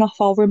hard enough,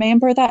 I'll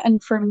remember that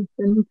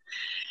information.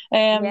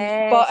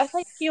 But I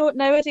think, Yes,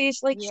 nowadays,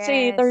 like you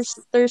say, there's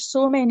yes, there's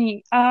so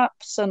many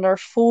apps and our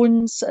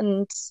phones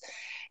and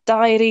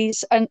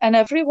diaries, and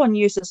everyone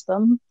uses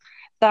them,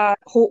 that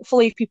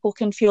hopefully people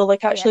can feel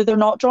like yeah, actually they're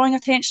not drawing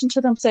attention to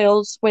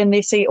themselves when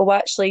they say, oh,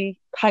 actually,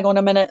 hang on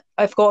a minute,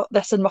 I've got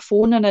this in my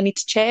phone and I need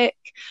to check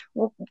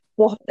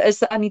what is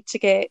that I need to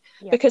get,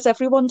 yeah, because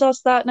everyone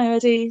does that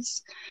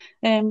nowadays.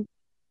 Um,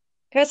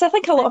 Because I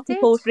think a lot of Indeed.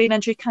 people with brain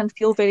injury can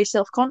feel very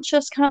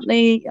self-conscious, can't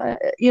they?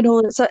 You know,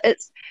 it's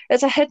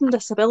a hidden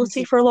disability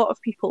Indeed. for a lot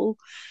of people.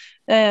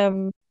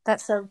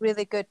 That's a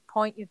really good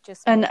point you've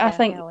just And made I there,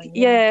 think, Helen.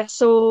 Yeah. yeah,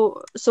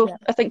 so Yeah.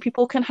 I think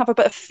people can have a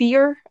bit of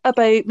fear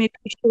about maybe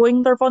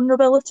showing their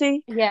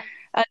vulnerability, Yeah.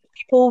 and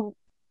people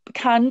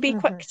can be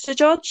quick Hmm. to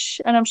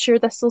judge. And I'm sure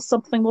this is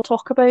something we'll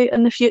talk about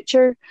in the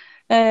future.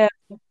 Uh,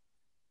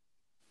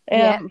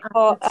 Yeah, I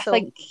but think I so.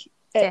 think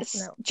it's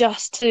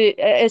Definitely.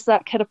 it is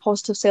that kind of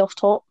positive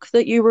self-talk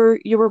that you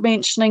were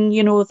mentioning,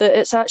 you know, that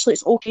it's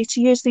okay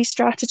to use these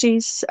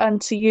strategies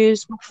and to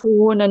use my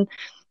phone and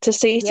to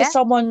say to Yeah.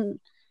 someone,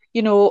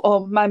 you know,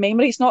 oh, my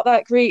memory's not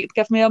that great,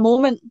 give me a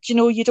moment. You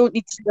know, you don't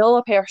need to tell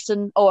a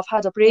person, oh, I've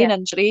had a brain Yeah.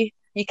 injury.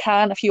 You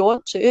can if you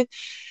want to,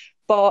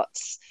 but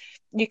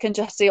you can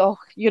just say, oh,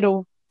 you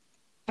know,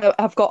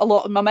 I've got a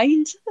lot on my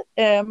mind.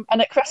 And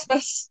at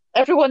Christmas,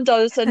 everyone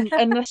does. And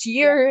this Yeah.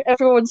 year,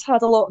 everyone's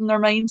had a lot on their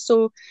mind.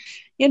 So,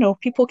 you know,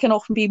 people can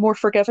often be more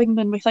forgiving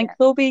than we think Yeah.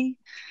 they'll be.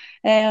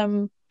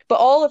 But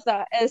all of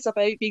that is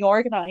about being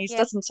organised,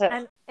 Yeah. isn't it?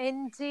 And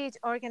indeed,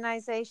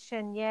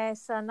 organization,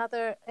 yes,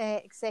 another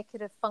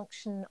executive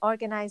function,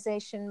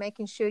 organization,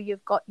 making sure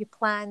you've got your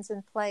plans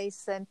in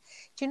place. And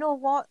do you know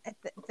what?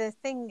 The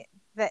thing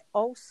that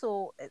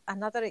also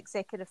another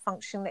executive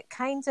function that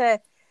kind of,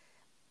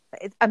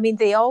 I mean,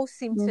 they all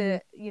seem Mm-hmm.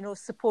 to,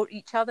 support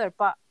each other,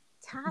 but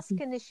Mm-hmm. task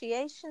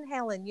initiation,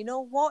 Helen, you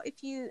know what?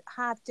 If you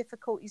have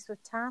difficulties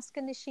with task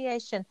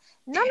initiation,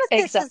 none of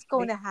this is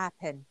going Exactly. to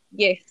happen,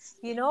 Yes.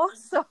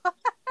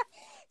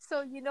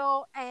 so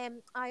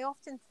I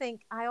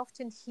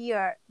often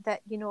hear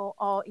that,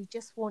 oh, he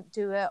just won't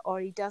do it,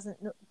 or he doesn't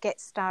get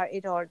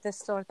started, or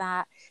this or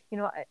that.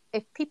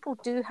 If people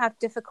do have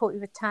difficulty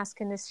with task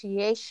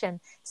initiation,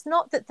 it's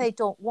not that they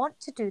don't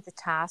want to do the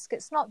task,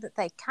 it's not that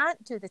they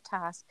can't do the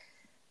task,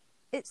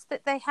 it's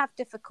that they have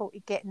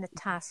difficulty getting the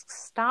task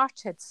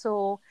started.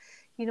 So,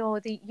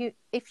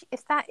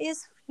 if that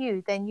is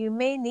you, then you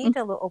may need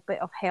a little bit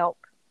of help,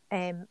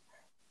 um,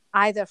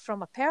 either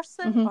from a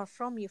person Mm-hmm. or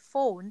from your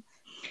phone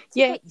to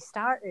Yeah, get you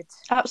started.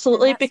 And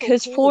absolutely. that's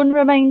Because okay. phone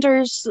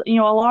reminders, you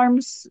know,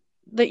 alarms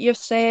that you've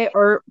set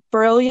are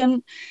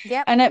brilliant.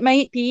 Yep. And it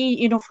might be,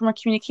 you know, from a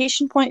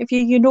communication point of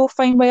view, you know,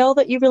 fine well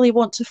that you really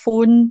want to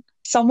phone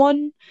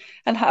someone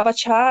and have a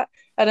chat,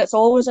 and it's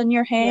always in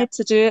your Yep. head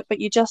to do it, but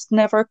you just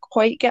never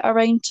quite get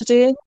around to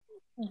doing it.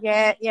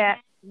 Yeah. Yeah.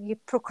 You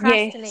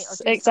procrastinate or Yes,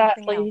 do something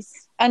exactly.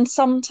 else. And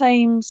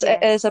sometimes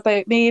it is Yes.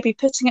 about maybe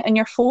putting it in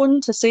your phone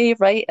to say,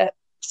 right, at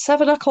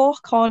 7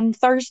 o'clock on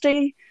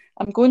Thursday,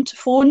 I'm going to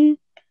phone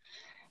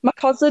my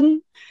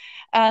cousin,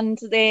 and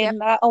Yep. then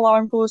that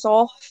alarm goes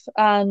off,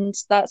 and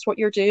that's what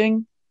you're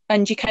doing.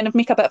 And you kind of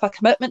make a bit of a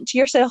commitment to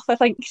yourself, I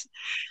think.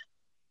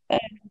 Uh,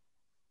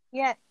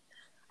 Yeah.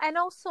 And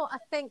also, I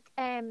think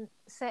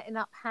setting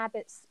up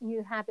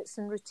new habits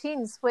and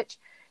routines, which,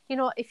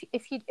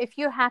 if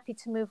you're happy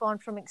to move on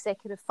from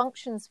executive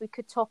functions, we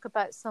could talk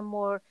about some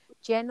more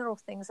general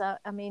things. I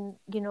mean,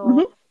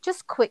 mhm.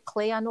 just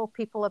quickly, I know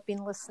people have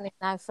been listening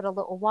now for a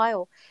little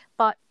while,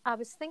 but I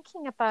was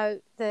thinking about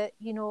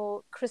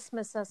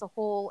Christmas as a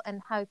whole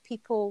and how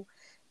people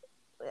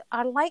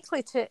are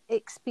likely to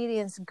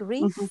experience Mhm.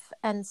 grief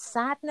and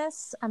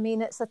sadness. I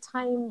mean, it's a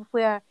time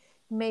where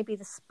maybe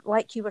this,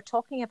 like you were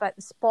talking about,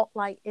 the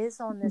spotlight is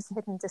on this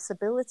hidden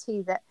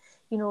disability that,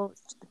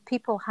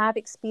 people have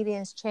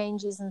experienced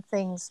changes and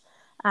things.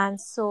 And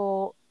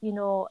so,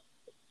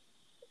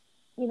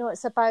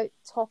 it's about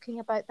talking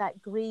about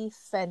that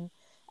grief and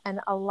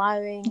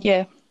allowing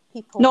Yeah,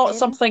 people not in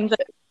something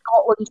that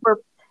Scotland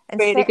were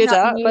and very setting good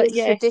up at, new but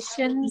yes.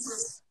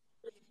 traditions.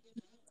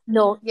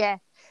 No, yeah.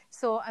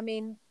 So, I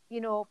mean,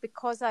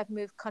 because I've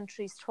moved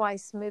countries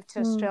twice, moved to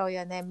Mm. Australia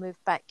and then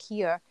moved back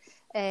here,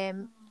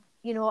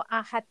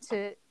 I had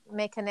to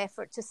make an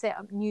effort to set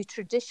up new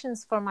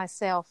traditions for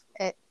myself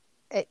at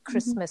Mhm.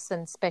 Christmas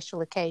and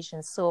special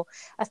occasions. So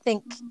I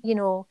think,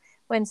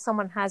 when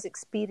someone has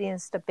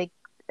experienced a big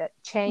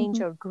change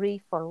Mhm. or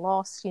grief or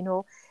loss,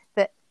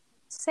 that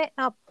setting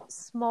up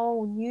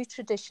small new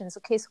traditions.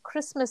 Okay, so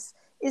Christmas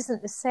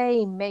isn't the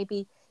same.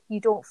 Maybe you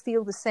don't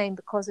feel the same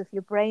because of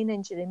your brain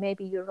injury.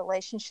 Maybe your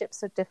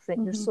relationships are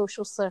different. Your Mhm.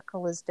 social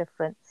circle is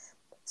different.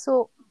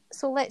 So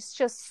let's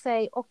just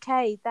say,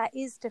 okay, that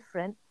is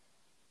different.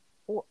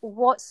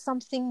 What's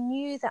something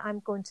new that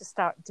I'm going to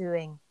start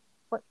doing?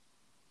 What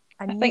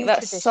a I think new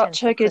that's tradition such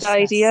for a good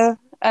Christmas. idea.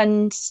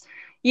 And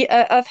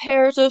yeah, I've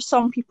heard of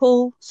some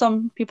people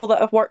that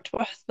have worked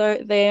with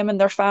them and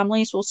their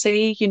families will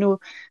say, you know,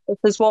 this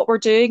is what we're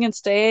doing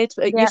instead.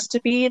 It Yeah, used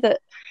to be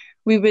that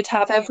we would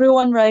have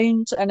everyone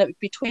round and it would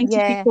be 20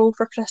 yeah, people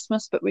for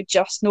Christmas, but we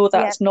just know yeah,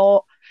 that's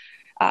not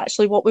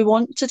actually what we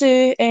want to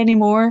do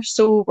anymore.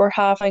 So we're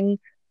having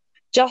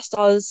just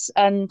us,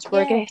 and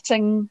we're yeah.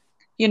 getting,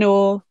 you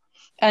know,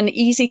 an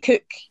easy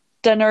cook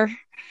dinner,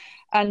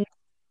 and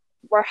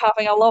we're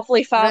having a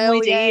lovely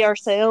family day Brilliant.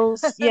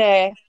 ourselves.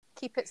 Yeah.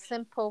 Keep it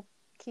simple.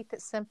 Keep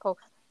it simple.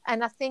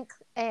 And I think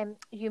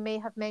you may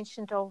have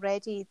mentioned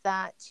already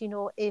that,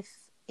 if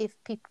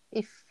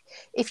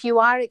if you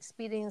are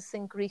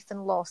experiencing grief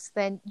and loss,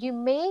 then you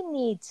may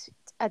need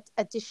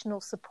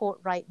additional support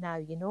right now.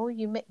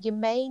 You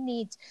may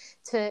need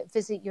to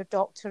visit your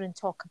doctor and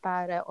talk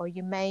about it, or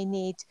you may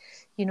need,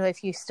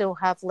 if you still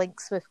have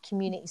links with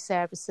community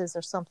services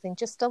or something,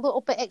 just a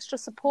little bit extra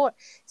support.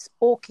 It's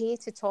okay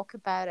to talk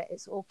about it.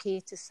 It's okay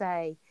to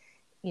say,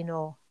 I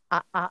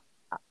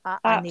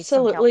need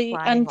some help Absolutely.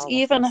 planning And all of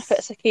even if this.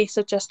 it's a case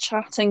of just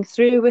chatting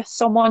through with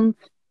someone,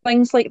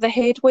 things like the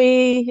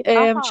Headway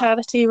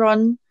charity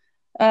run,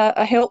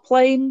 a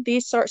helpline,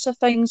 these sorts of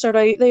things are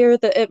out there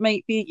that it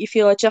might be you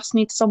feel I just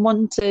need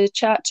someone to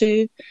chat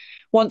to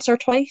once or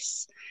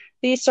twice.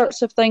 These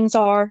sorts of things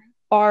are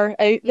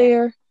out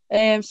there.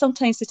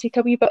 Sometimes they take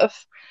a wee bit of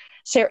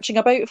searching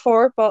about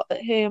for, but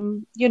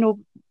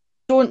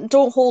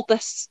don't hold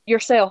this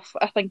yourself,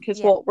 I think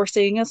is what we're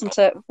saying, isn't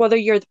it? Whether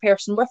you're the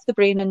person with the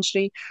brain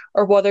injury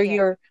or whether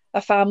you're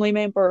a family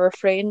member or a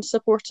friend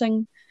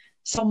supporting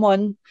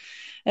someone.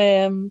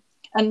 And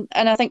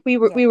I think we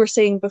were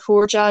saying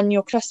before, Jan,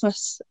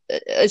 Christmas,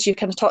 as you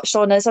kind of touched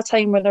on, is a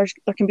time when there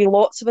can be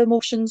lots of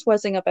emotions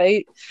whizzing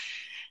about.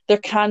 There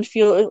can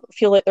feel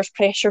like there's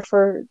pressure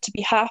to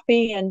be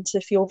happy and to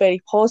feel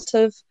very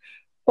positive.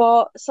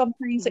 But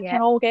sometimes it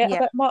can all get a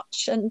bit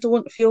much, and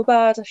don't feel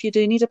bad if you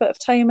do need a bit of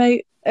time out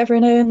every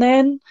now and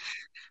then,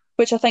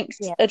 which I think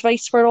is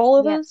advice for all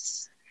of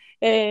us.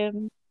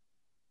 And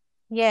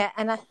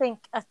I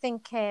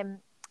think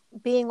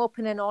being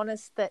open and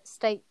honest, that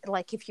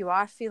like if you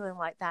are feeling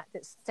like that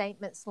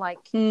statements like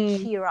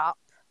cheer up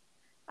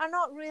are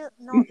not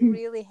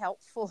really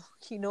helpful.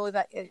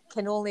 That it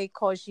can only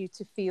cause you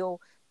to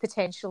feel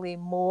potentially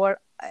more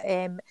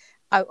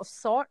out of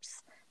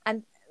sorts,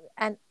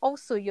 and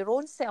also your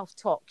own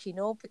self-talk,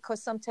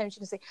 because sometimes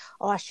you can say,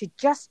 oh, I should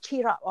just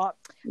cheer up, or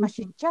I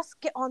should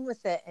just get on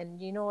with it, and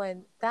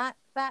and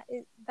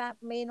that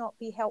may not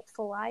be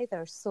helpful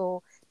either.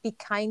 So be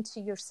kind to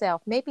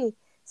yourself. Maybe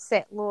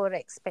set lower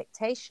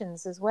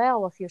expectations as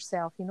well of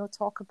yourself.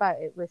 Talk about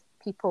it with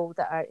people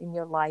that are in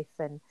your life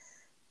and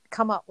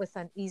come up with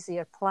an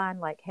easier plan,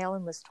 like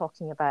Helen was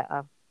talking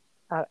about,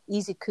 a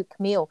easy cook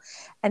meal.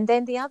 And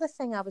then the other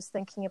thing I was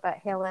thinking about,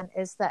 Helen,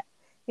 is that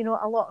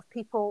a lot of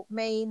people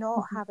may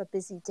not have a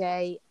busy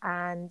day,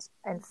 and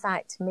in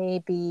fact may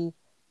be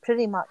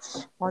pretty much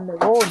on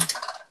their own.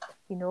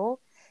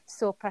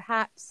 So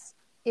perhaps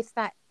if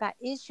that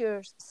is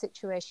your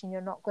situation, you're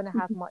not going to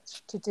have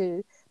much to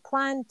do,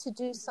 plan to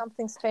do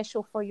something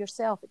special for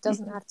yourself. It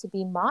doesn't have to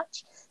be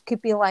much. It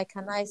could be like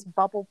a nice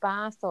bubble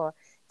bath, or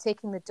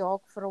taking the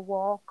dog for a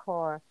walk,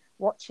 or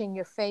watching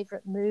your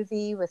favorite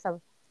movie with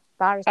a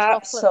bar of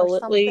chocolate or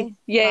something.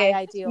 My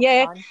ideal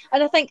fun.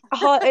 And I think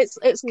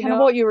it's kind of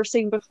what you were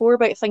saying before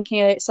about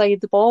thinking outside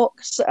the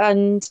box,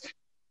 and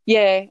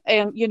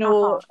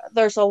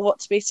there's a lot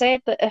to be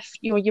said that if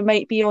you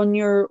might be on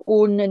your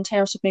own in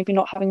terms of maybe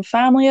not having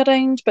family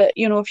around, but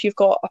if you've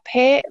got a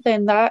pet,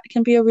 then that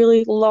can be a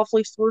really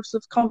lovely source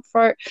of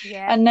comfort.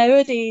 And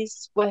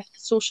nowadays with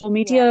social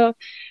media,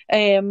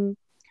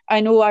 I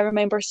know I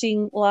remember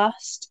seeing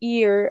last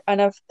year, and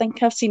I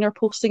think I've seen her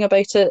posting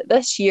about it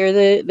this year,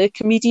 the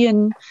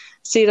comedian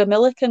Sarah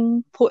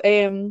Millican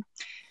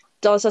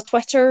does a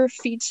Twitter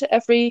feed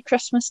every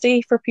Christmas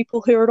Day for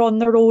people who are on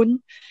their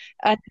own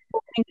and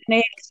can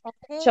connect with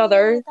each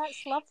other.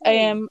 That's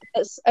lovely.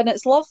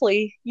 It's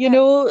lovely,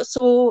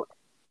 so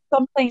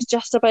sometimes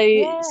just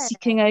about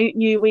seeking out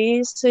new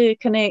ways to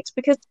connect,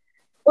 because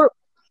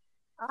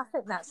I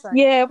think that's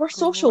we're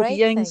social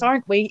beings,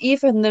 aren't we?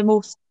 Even the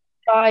most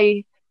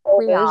shy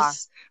of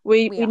us,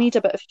 we need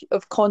a bit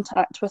of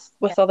contact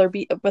with other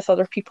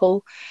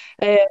people.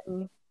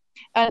 And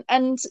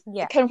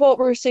kind of what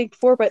we were saying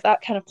before about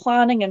that kind of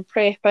planning and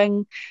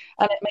prepping,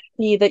 and it might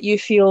be that you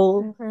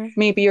feel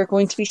maybe you're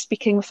going to be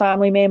speaking with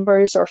family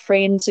members or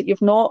friends that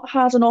you've not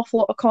had an awful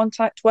lot of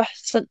contact with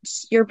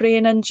since your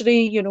brain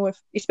injury,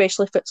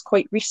 especially if it's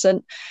quite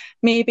recent.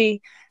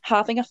 Maybe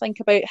having a think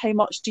about how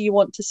much do you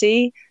want to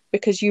say,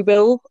 because you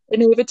will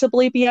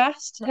inevitably be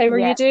asked, how are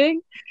you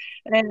doing?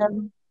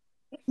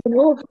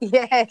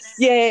 Yes.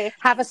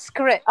 Have a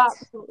script.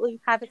 Absolutely.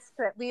 Have a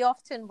script. We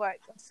often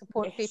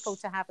support people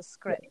to have a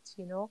script,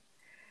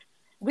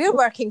 We're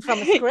working from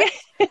a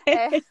script.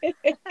 And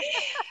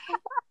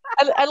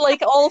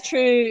like all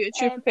true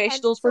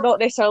professionals, we're not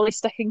necessarily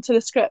sticking to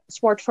the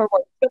scripts word for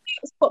word, but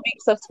that's what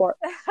makes this work.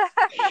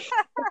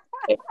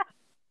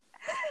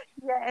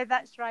 Yeah,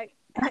 that's right.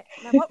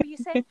 Now, what were you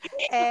saying?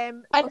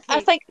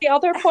 I think the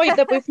other point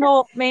that we've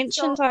not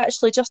mentioned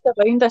actually, just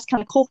around this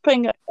kind of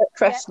coping at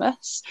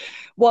Christmas,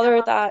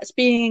 whether that's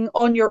being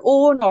on your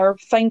own or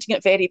finding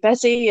it very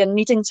busy and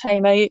needing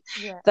time out,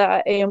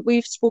 that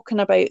we've spoken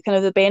about kind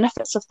of the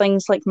benefits of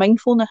things like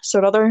mindfulness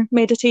or other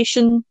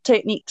meditation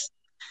techniques.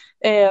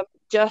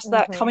 Just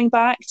that coming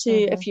back to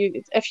if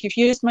you've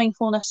used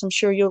mindfulness, I'm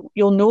sure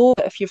you'll know,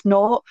 but if you've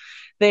not,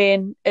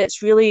 then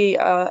it's really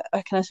a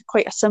kind of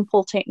quite a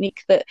simple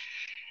technique that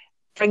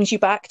brings you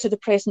back to the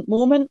present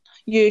moment,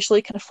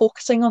 usually kind of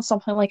focusing on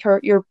something like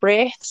your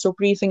breath, so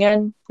breathing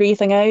in,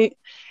 breathing out,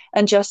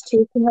 And just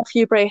taking a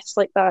few breaths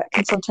like that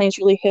can sometimes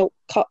really help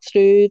cut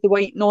through the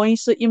white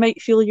noise that you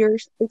might feel you're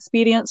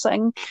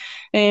experiencing.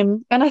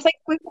 And I think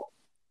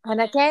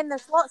And again,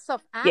 there's lots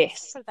of apps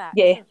yes, for that,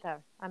 yeah. isn't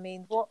there? I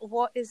mean,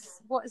 what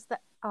is the?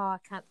 Oh, I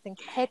can't think.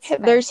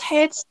 There's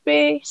Headspace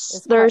Headspace,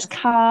 is there's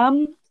quite.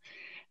 Calm,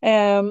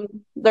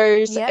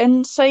 there's Yep,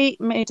 Insight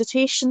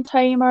meditation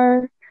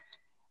timer.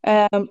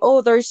 I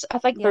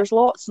think yep, there's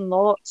lots and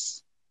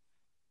lots.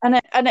 And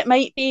it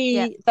might yep,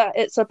 be that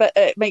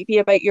it might be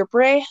about your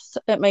breath,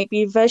 it might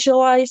be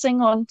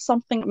visualizing on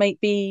something, it might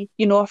be,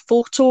 a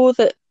photo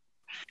that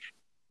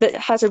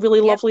has a really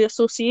yep. lovely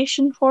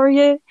association for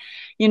you.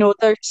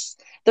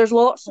 There's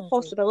lots of Indeed.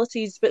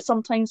 possibilities, but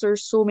sometimes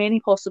there's so many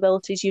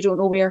possibilities you don't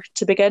know where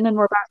to begin, and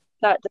we're back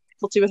to that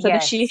difficulty with Yeah.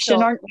 initiation,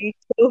 So. aren't we?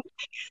 So,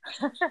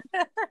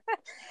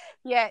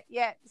 Yeah.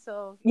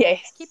 So yeah,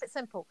 keep yes. it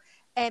simple.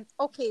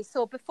 Okay,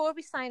 so before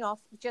we sign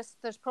off,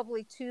 there's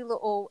probably two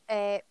little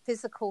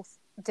physical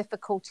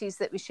difficulties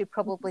that we should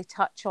probably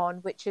touch on,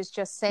 which is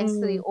just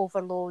sensory Mm,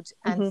 overload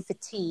and hmm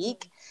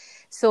fatigue.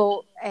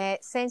 So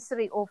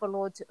sensory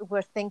overload,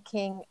 we're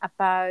thinking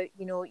about,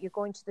 you're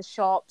going to the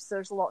shops,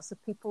 there's lots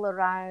of people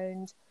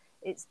around,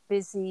 it's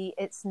busy,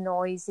 it's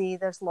noisy,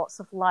 there's lots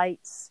of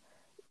lights.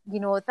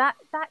 That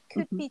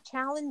could hmm be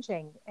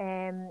challenging.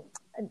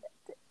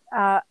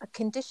 A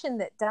condition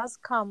that does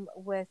come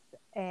with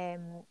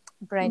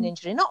brain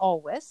injury, not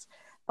always,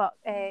 but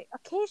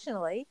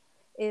occasionally,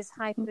 is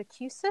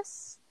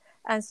hyperacusis.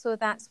 And so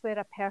that's where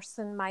a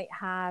person might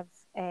have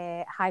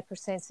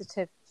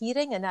hypersensitive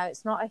hearing. And now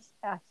it's not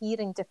a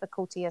hearing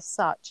difficulty as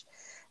such,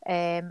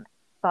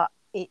 but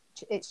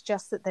it's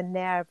just that the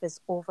nerve is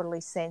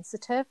overly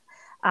sensitive.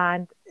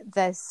 And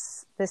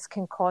this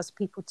can cause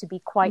people to be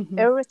quite hmm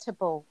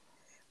irritable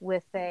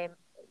with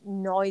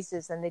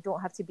noises, and they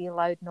don't have to be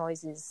loud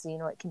noises.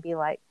 It can be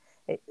like,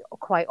 it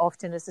quite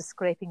often is the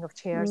scraping of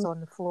chairs on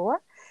the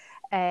floor.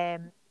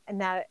 And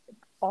now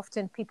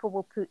often people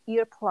will put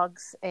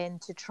earplugs in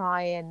to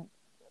try and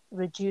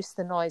reduce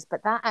the noise,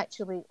 but that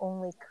actually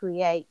only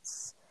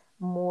creates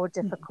more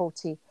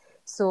difficulty.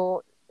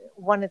 So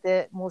one of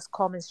the most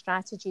common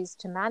strategies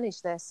to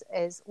manage this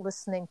is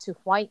listening to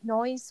white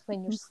noise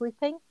when you're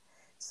sleeping.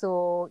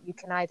 So you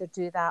can either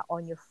do that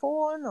on your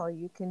phone, or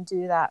you can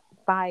do that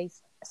by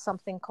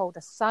something called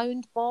a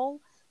sound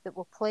ball that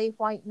will play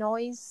white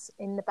noise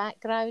in the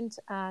background,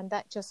 and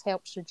that just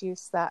helps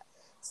reduce that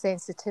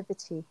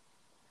sensitivity.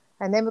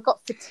 And then we've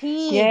got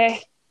fatigue. Yeah.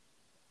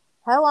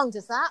 How long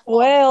does that one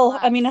Well,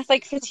 I mean, I last?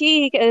 think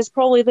fatigue is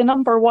probably the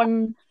number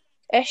one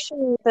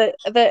issue that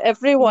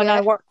everyone I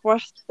Yeah. work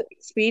with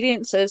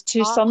experiences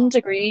to some Uh-huh.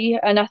 degree.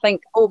 And I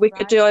think, we could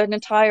Right. do an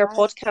entire Right.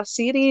 podcast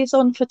series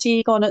on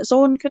fatigue on its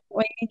own, couldn't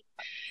we?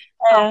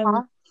 Um,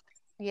 Uh-huh.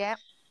 Yeah.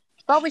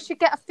 Well, we should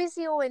get a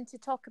physio in to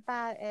talk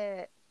about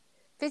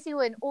physio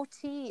and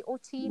OT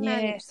now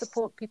to yes.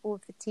 support people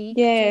with fatigue.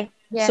 Yeah.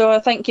 Yeah. So I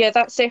think,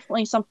 that's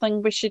definitely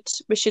something we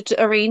should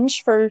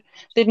arrange for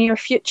the near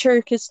future,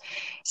 because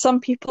some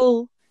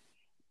people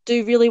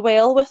do really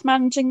well with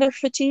managing their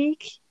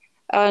fatigue,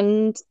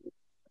 and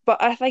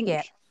but I Yeah.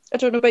 think, I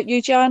don't know about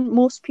you, Jan,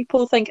 most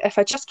people think if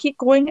I just keep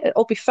going,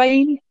 it'll be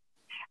fine,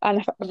 and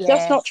if I'm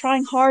just not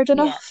trying Yes. hard Yeah.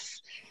 enough,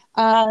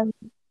 and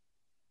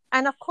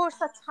And of course,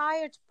 a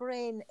tired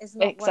brain is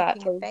not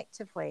working exactly,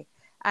 effectively.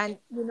 And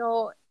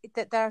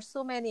that there are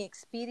so many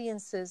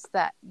experiences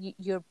that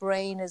your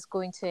brain is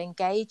going to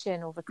engage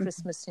in over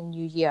Christmas and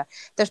New Year.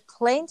 There's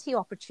plenty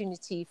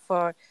opportunity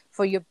for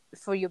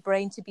your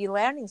brain to be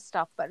learning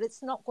stuff, but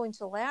it's not going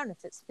to learn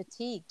if it's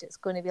fatigued. It's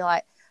going to be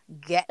like,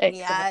 get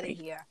me out of exactly,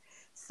 here.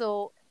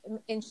 So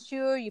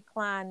ensure you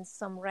plan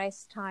some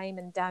rest time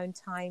and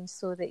downtime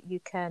so that you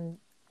can,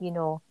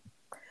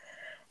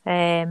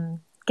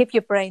 give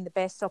your brain the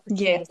best yeah.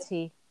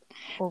 opportunity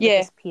over Yeah,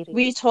 this period.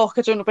 we talk,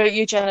 I don't know about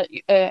you, Janet,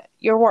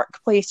 your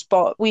workplace,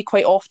 but we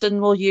quite often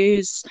will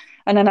use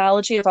an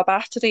analogy of a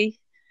battery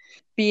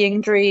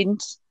being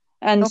drained.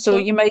 And so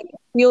Okay. you might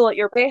feel at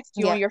your best,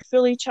 Yeah. you're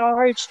fully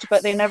charged,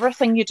 but then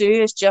everything you do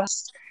is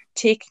just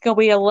taking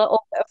away a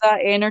little bit of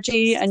that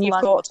energy, and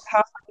you've got to Sluggish.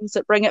 have things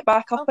that bring it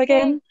back up Okay.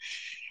 again.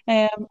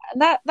 And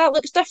that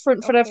looks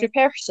different for every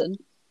Okay. person.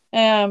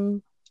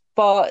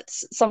 But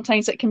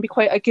sometimes it can be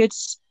quite a good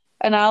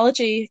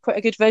analogy, quite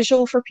a good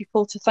visual for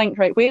people to think,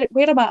 right,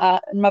 where am I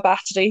at in my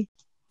battery?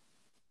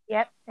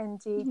 Yep.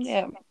 Indeed.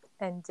 Yeah.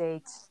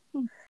 Indeed.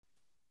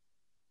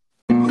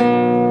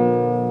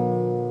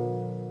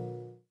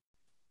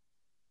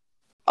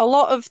 A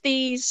lot of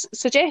these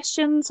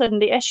suggestions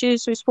and the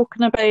issues we've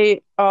spoken about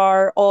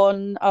are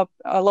on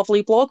a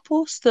lovely blog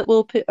post that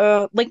we'll put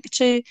a link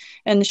to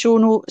in the show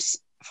notes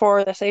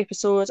for this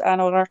episode, and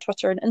on our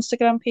Twitter and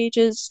Instagram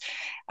pages.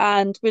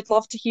 And we'd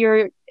love to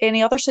hear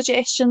any other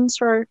suggestions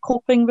for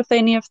coping with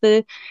any of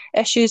the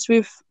issues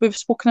we've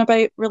spoken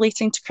about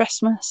relating to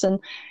Christmas and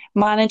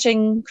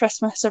managing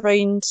Christmas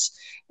around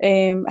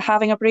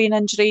having a brain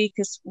injury,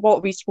 because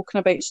what we've spoken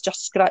about is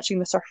just scratching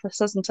the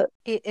surface, isn't it?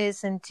 It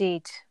is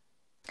indeed.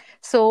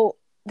 So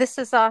This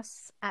is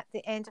us at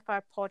the end of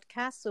our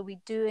podcast, so we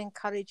do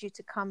encourage you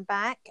to come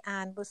back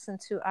and listen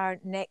to our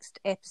next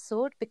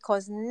episode,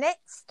 because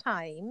next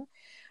time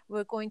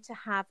we're going to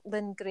have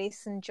Lynn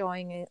Grayson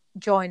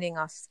joining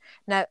us.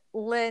 Now,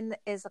 Lynn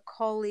is a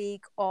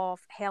colleague of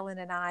Helen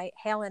and I.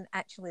 Helen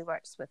actually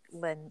works with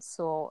Lynn,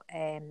 so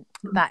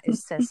that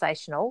is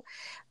sensational.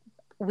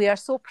 We are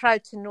so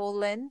proud to know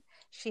Lynn.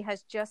 She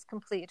has just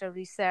completed a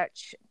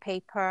research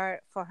paper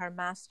for her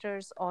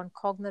master's on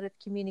cognitive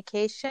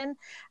communication,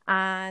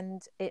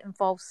 and it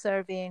involves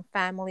surveying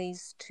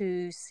families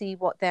to see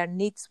what their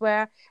needs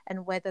were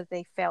and whether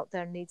they felt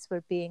their needs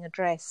were being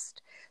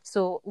addressed.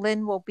 So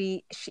Lynn will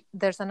be.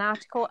 There's an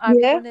article. Are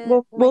we going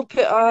to we'll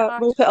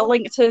put a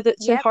link to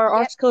her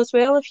article as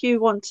well if you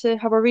want to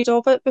have a read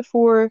of it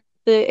before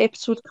the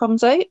episode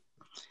comes out.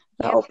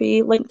 That'll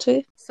be linked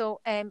to.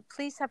 So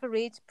please have a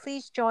read.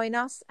 Please join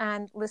us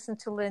and listen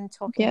to Lynn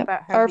talking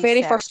about her our research.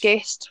 very first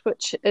guest,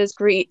 which is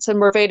great, and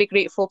we're very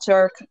grateful to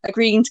her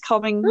agreeing to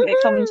come and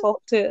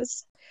talk to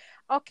us.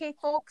 Okay,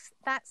 folks,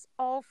 that's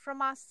all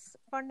from us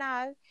for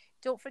now.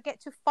 Don't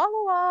forget to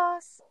follow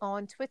us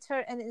on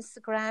Twitter and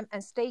Instagram,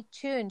 and stay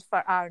tuned for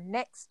our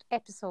next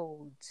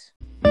episode.